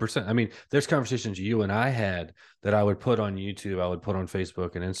 100%. I mean, there's conversations you and I had that I would put on YouTube, I would put on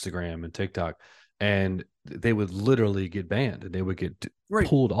Facebook and Instagram and TikTok, and they would literally get banned and they would get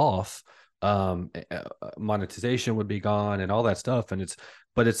pulled off. Monetization would be gone and all that stuff.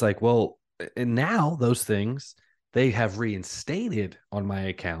 But it's like, well, and now those things they have reinstated on my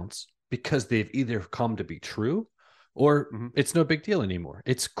accounts because they've either come to be true or it's no big deal anymore.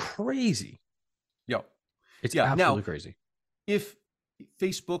 It's crazy. Yeah. It's absolutely crazy. If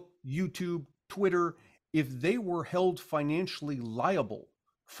Facebook, YouTube, Twitter, if they were held financially liable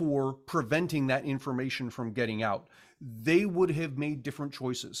for preventing that information from getting out, they would have made different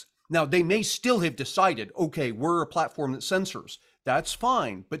choices. Now, they may still have decided, okay, we're a platform that censors. That's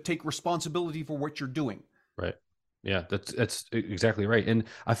fine, but take responsibility for what you're doing. Right. Yeah, that's exactly right. And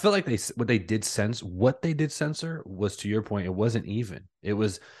I feel like what they did censor was, to your point, it wasn't even. It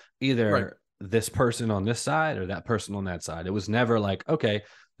was either this person on this side or that person on that side. It was never like, okay,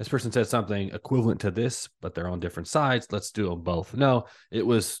 this person said something equivalent to this, but they're on different sides. Let's do them both. No, it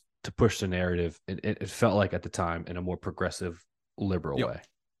was to push the narrative. It felt like at the time in a more progressive, liberal way.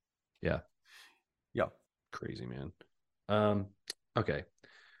 Yeah. Yeah. Crazy, man. Okay.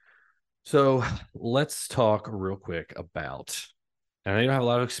 So let's talk real quick about, and I don't have a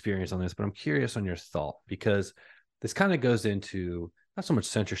lot of experience on this, but I'm curious on your thought, because this kind of goes into not so much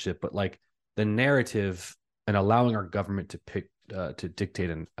censorship, but like the narrative and allowing our government to dictate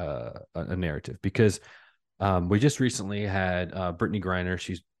a narrative. Because we just recently had Brittany Griner.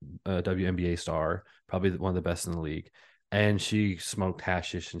 She's a WNBA star, probably one of the best in the league. And she smoked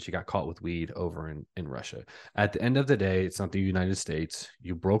hashish and she got caught with weed over in Russia. At the end of the day, it's not the United States.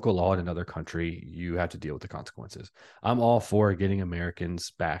 You broke a law in another country. You have to deal with the consequences. I'm all for getting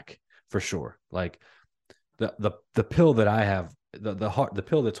Americans back for sure. Like the pill that I have, the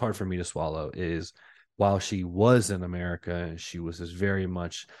pill that's hard for me to swallow is, while she was in America, she was this very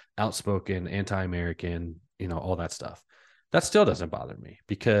much outspoken, anti-American, all that stuff. That still doesn't bother me,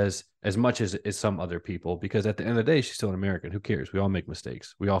 because as much as some other people, because at the end of the day, she's still an American. Who cares? We all make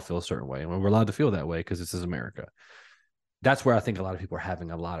mistakes. We all feel a certain way, and we're allowed to feel that way because this is America. That's where I think a lot of people are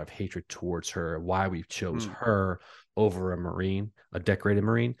having a lot of hatred towards her, why we chose her over a Marine, a decorated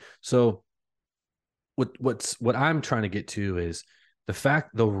Marine. So what I'm trying to get to is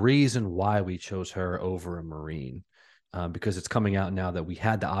the reason why we chose her over a Marine, because it's coming out now that we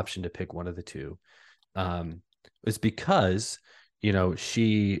had the option to pick one of the two. Is because,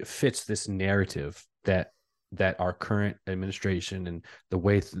 she fits this narrative that our current administration and the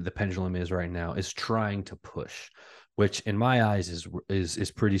way the pendulum is right now is trying to push, which in my eyes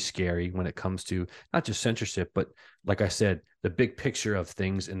is pretty scary when it comes to not just censorship, but like I said, the big picture of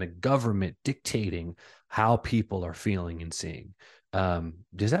things and the government dictating how people are feeling and seeing.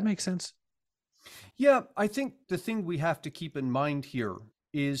 Does that make sense? Yeah, I think the thing we have to keep in mind here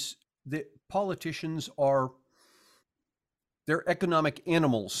is that politicians they're economic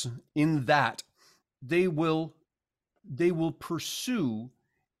animals, in that they will pursue,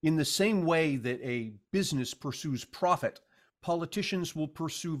 in the same way that a business pursues profit, politicians will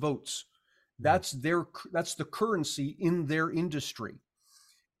pursue votes. That's the currency in their industry.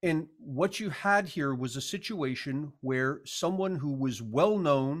 And what you had here was a situation where someone who was well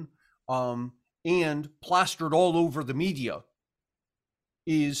known and plastered all over the media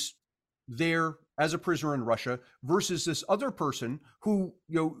is there as a prisoner in Russia, versus this other person who,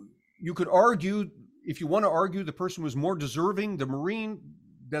 you could argue, if you want to argue the person was more deserving, the Marine,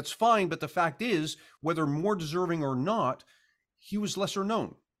 that's fine. But the fact is, whether more deserving or not, he was lesser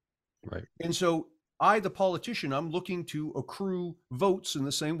known. Right. And so I, the politician, I'm looking to accrue votes in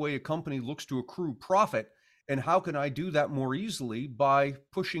the same way a company looks to accrue profit. And how can I do that more easily? By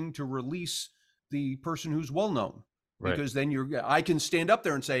pushing to release the person who's well known, Right. because then I can stand up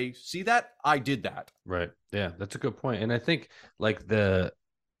there and say, see that? I did that. Right. Yeah, that's a good point. And I think like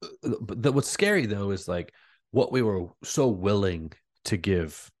what's scary though is like what we were so willing to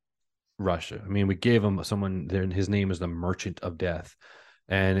give Russia. I mean, we gave him someone there, and his name is the Merchant of Death,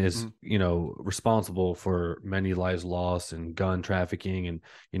 and is responsible for many lives lost and gun trafficking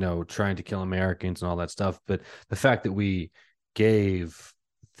and trying to kill Americans and all that stuff. But the fact that we gave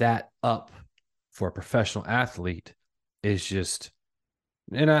that up for a professional athlete is just,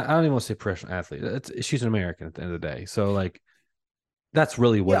 and I don't even want to say professional athlete. She's an American at the end of the day. So like, that's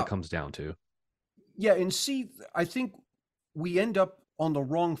really what it comes down to. Yeah. And see, I think we end up on the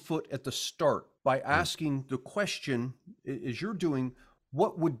wrong foot at the start by asking the question, as you're doing,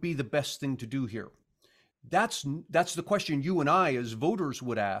 what would be the best thing to do here? That's the question you and I as voters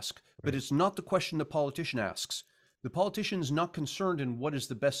would ask, but it's not the question the politician asks. The politician is not concerned in what is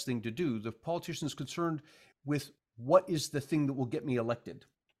the best thing to do. The politician is concerned with what is the thing that will get me elected.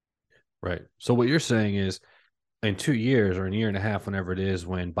 Right. So what you're saying is, in 2 years or a year and a half, whenever it is,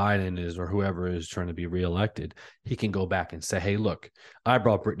 when Biden is or whoever is trying to be reelected, he can go back and say, hey, look, I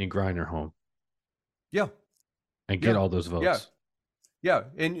brought Brittany Griner home. Yeah. And get all those votes. Yeah. Yeah.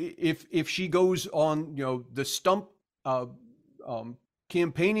 And if she goes on, the stump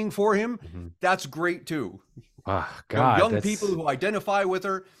campaigning for him, that's great too. God, young people who identify with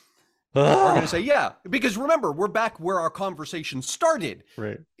her are going to say, yeah, because remember, we're back where our conversation started.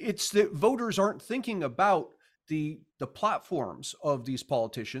 Right. It's that voters aren't thinking about the platforms of these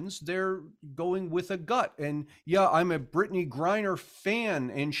politicians. They're going with a gut. And yeah, I'm a Brittany Griner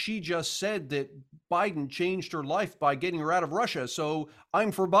fan, and she just said that Biden changed her life by getting her out of Russia, so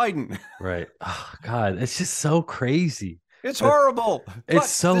I'm for Biden. Right. Oh, God, it's just so crazy. It's horrible. It's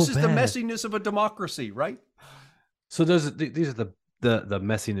so this is bad. the messiness of a democracy, right? So these are the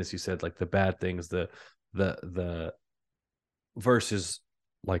messiness you said, like the bad things, the versus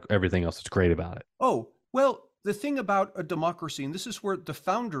like everything else that's great about it. Oh, well, the thing about a democracy, and this is where the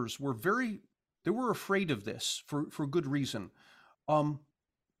founders were they were afraid of this for good reason.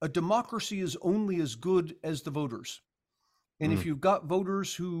 A democracy is only as good as the voters. And if you've got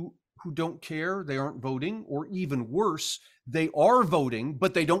voters who don't care, they aren't voting, or even worse, they are voting,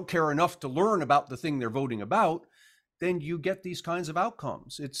 but they don't care enough to learn about the thing they're voting about, then you get these kinds of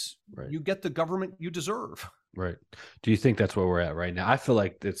outcomes. You get the government you deserve. Right. Do you think that's where we're at right now? I feel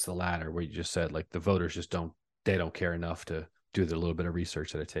like it's the latter, where you just said like the voters just don't care enough to do the little bit of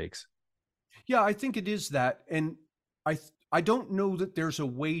research that it takes. Yeah, I think it is that. And I don't know that there's a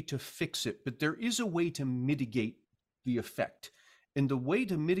way to fix it, but there is a way to mitigate the effect. And the way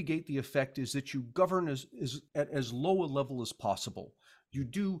to mitigate the effect is that you govern at as low a level as possible. You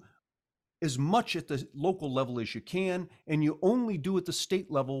do as much at the local level as you can, and you only do at the state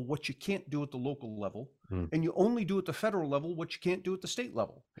level what you can't do at the local level, and you only do at the federal level what you can't do at the state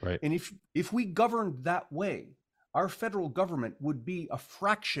level. Right. And if we governed that way, our federal government would be a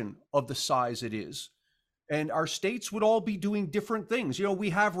fraction of the size it is. And our states would all be doing different things. We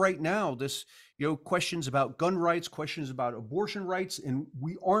have right now this, questions about gun rights, questions about abortion rights, and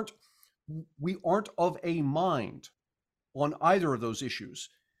we aren't of a mind on either of those issues.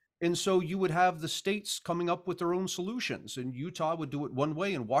 And so you would have the states coming up with their own solutions, and Utah would do it one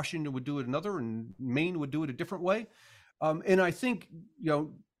way, and Washington would do it another, and Maine would do it a different way. And I think,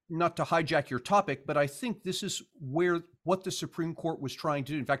 not to hijack your topic, but I think this is what the Supreme Court was trying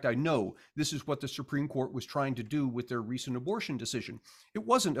to do. In fact, I know this is what the Supreme Court was trying to do with their recent abortion decision. It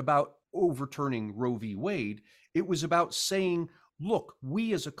wasn't about overturning Roe v. Wade. It was about saying, look,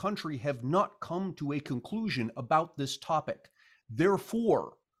 we as a country have not come to a conclusion about this topic.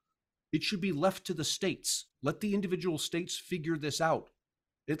 Therefore, it should be left to the states. Let the individual states figure this out,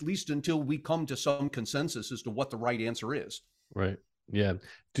 at least until we come to some consensus as to what the right answer is. Right. Yeah.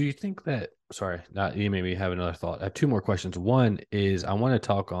 Do you think that, sorry, you made me have another thought. I have two more questions. One is I want to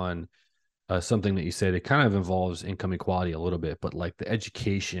talk on something that you said. It kind of involves income equality a little bit, but like the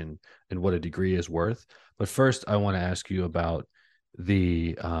education and what a degree is worth. But first, I want to ask you about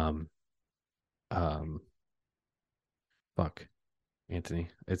the fuck, Anthony,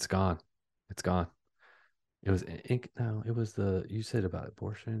 it's gone. It's gone. It was you said about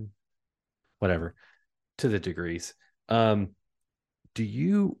abortion, whatever, to the degrees.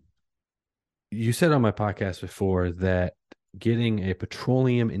 You said on my podcast before that getting a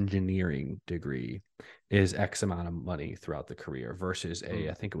petroleum engineering degree is X amount of money throughout the career versus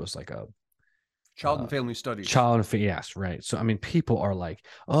I think it was like Child and Family Studies. Yes, right. So I mean, people are like,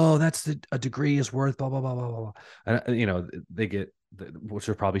 "Oh, that's a degree is worth blah blah blah blah blah," and you know they get, which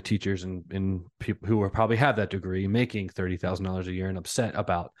are probably teachers and people who are probably have that degree making $30,000 a year and upset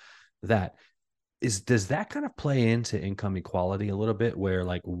about that. Does that kind of play into income equality a little bit, where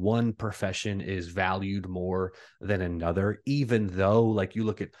like one profession is valued more than another, even though like you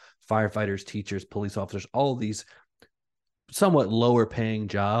look at firefighters, teachers, police officers, all these somewhat lower paying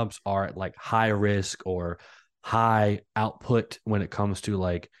jobs are at like high risk or high output when it comes to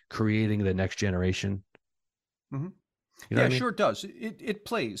like creating the next generation. Mm-hmm. You know Yeah, what I mean? sure it does. It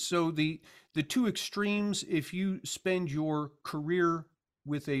plays. So the two extremes, if you spend your career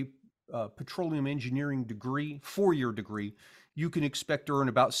with a petroleum engineering degree, 4-year degree, you can expect to earn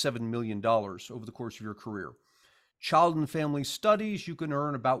about $7 million over the course of your career. Child and Family Studies, you can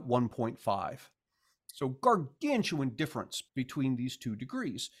earn about 1.5. So gargantuan difference between these two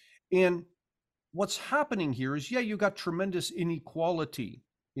degrees. And what's happening here is, yeah, you got tremendous inequality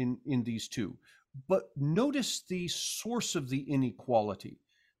in these two. But notice the source of the inequality.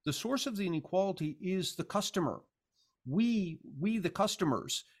 The source of the inequality is the customer. We the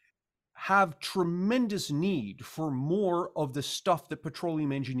customers, have tremendous need for more of the stuff that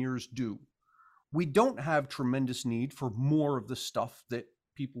petroleum engineers do. We don't have tremendous need for more of the stuff that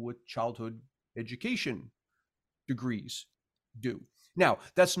people with childhood education degrees do. Now,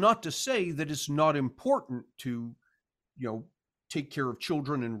 that's not to say that it's not important to, take care of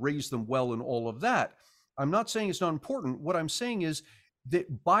children and raise them well and all of that. I'm not saying it's not important. What I'm saying is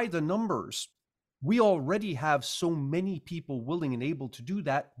that by the numbers, we already have so many people willing and able to do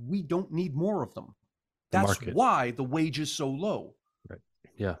that. We don't need more of them. That's why the wage is so low. Right.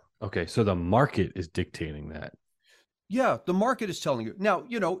 Yeah. Okay. So the market is dictating that. Yeah, the market is telling you. Now,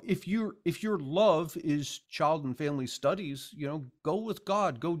 if your love is Child and Family Studies, go with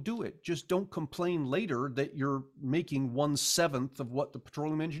God, go do it. Just don't complain later that you're making 1/7 of what the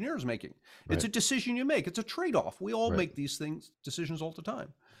petroleum engineer is making. Right. It's a decision you make. It's a trade-off. We all make these decisions all the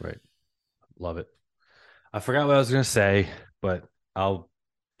time. Right. Love it. I forgot what I was going to say, but I'll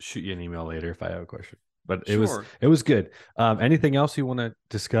shoot you an email later if I have a question. But it was good. Anything else you want to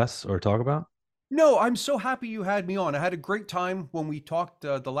discuss or talk about? No, I'm so happy you had me on. I had a great time when we talked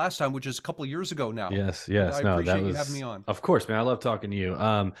the last time, which is a couple of years ago now. Yes. I appreciate you having me on. Of course, man. I love talking to you.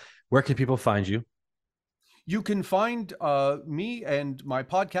 Where can people find you? You can find me and my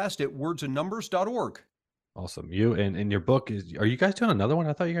podcast at wordsandnumbers.org. Awesome. You and your book are you guys doing another one?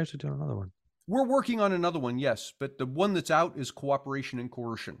 I thought you guys were doing another one. We're working on another one, yes, but the one that's out is Cooperation and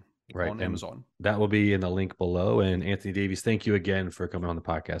Coercion on Amazon. That will be in the link below. And Anthony Davies, thank you again for coming on the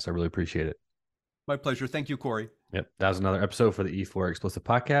podcast. I really appreciate it. My pleasure. Thank you, Corey. Yep. That was another episode for the E4 Explicit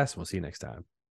Podcast. We'll see you next time.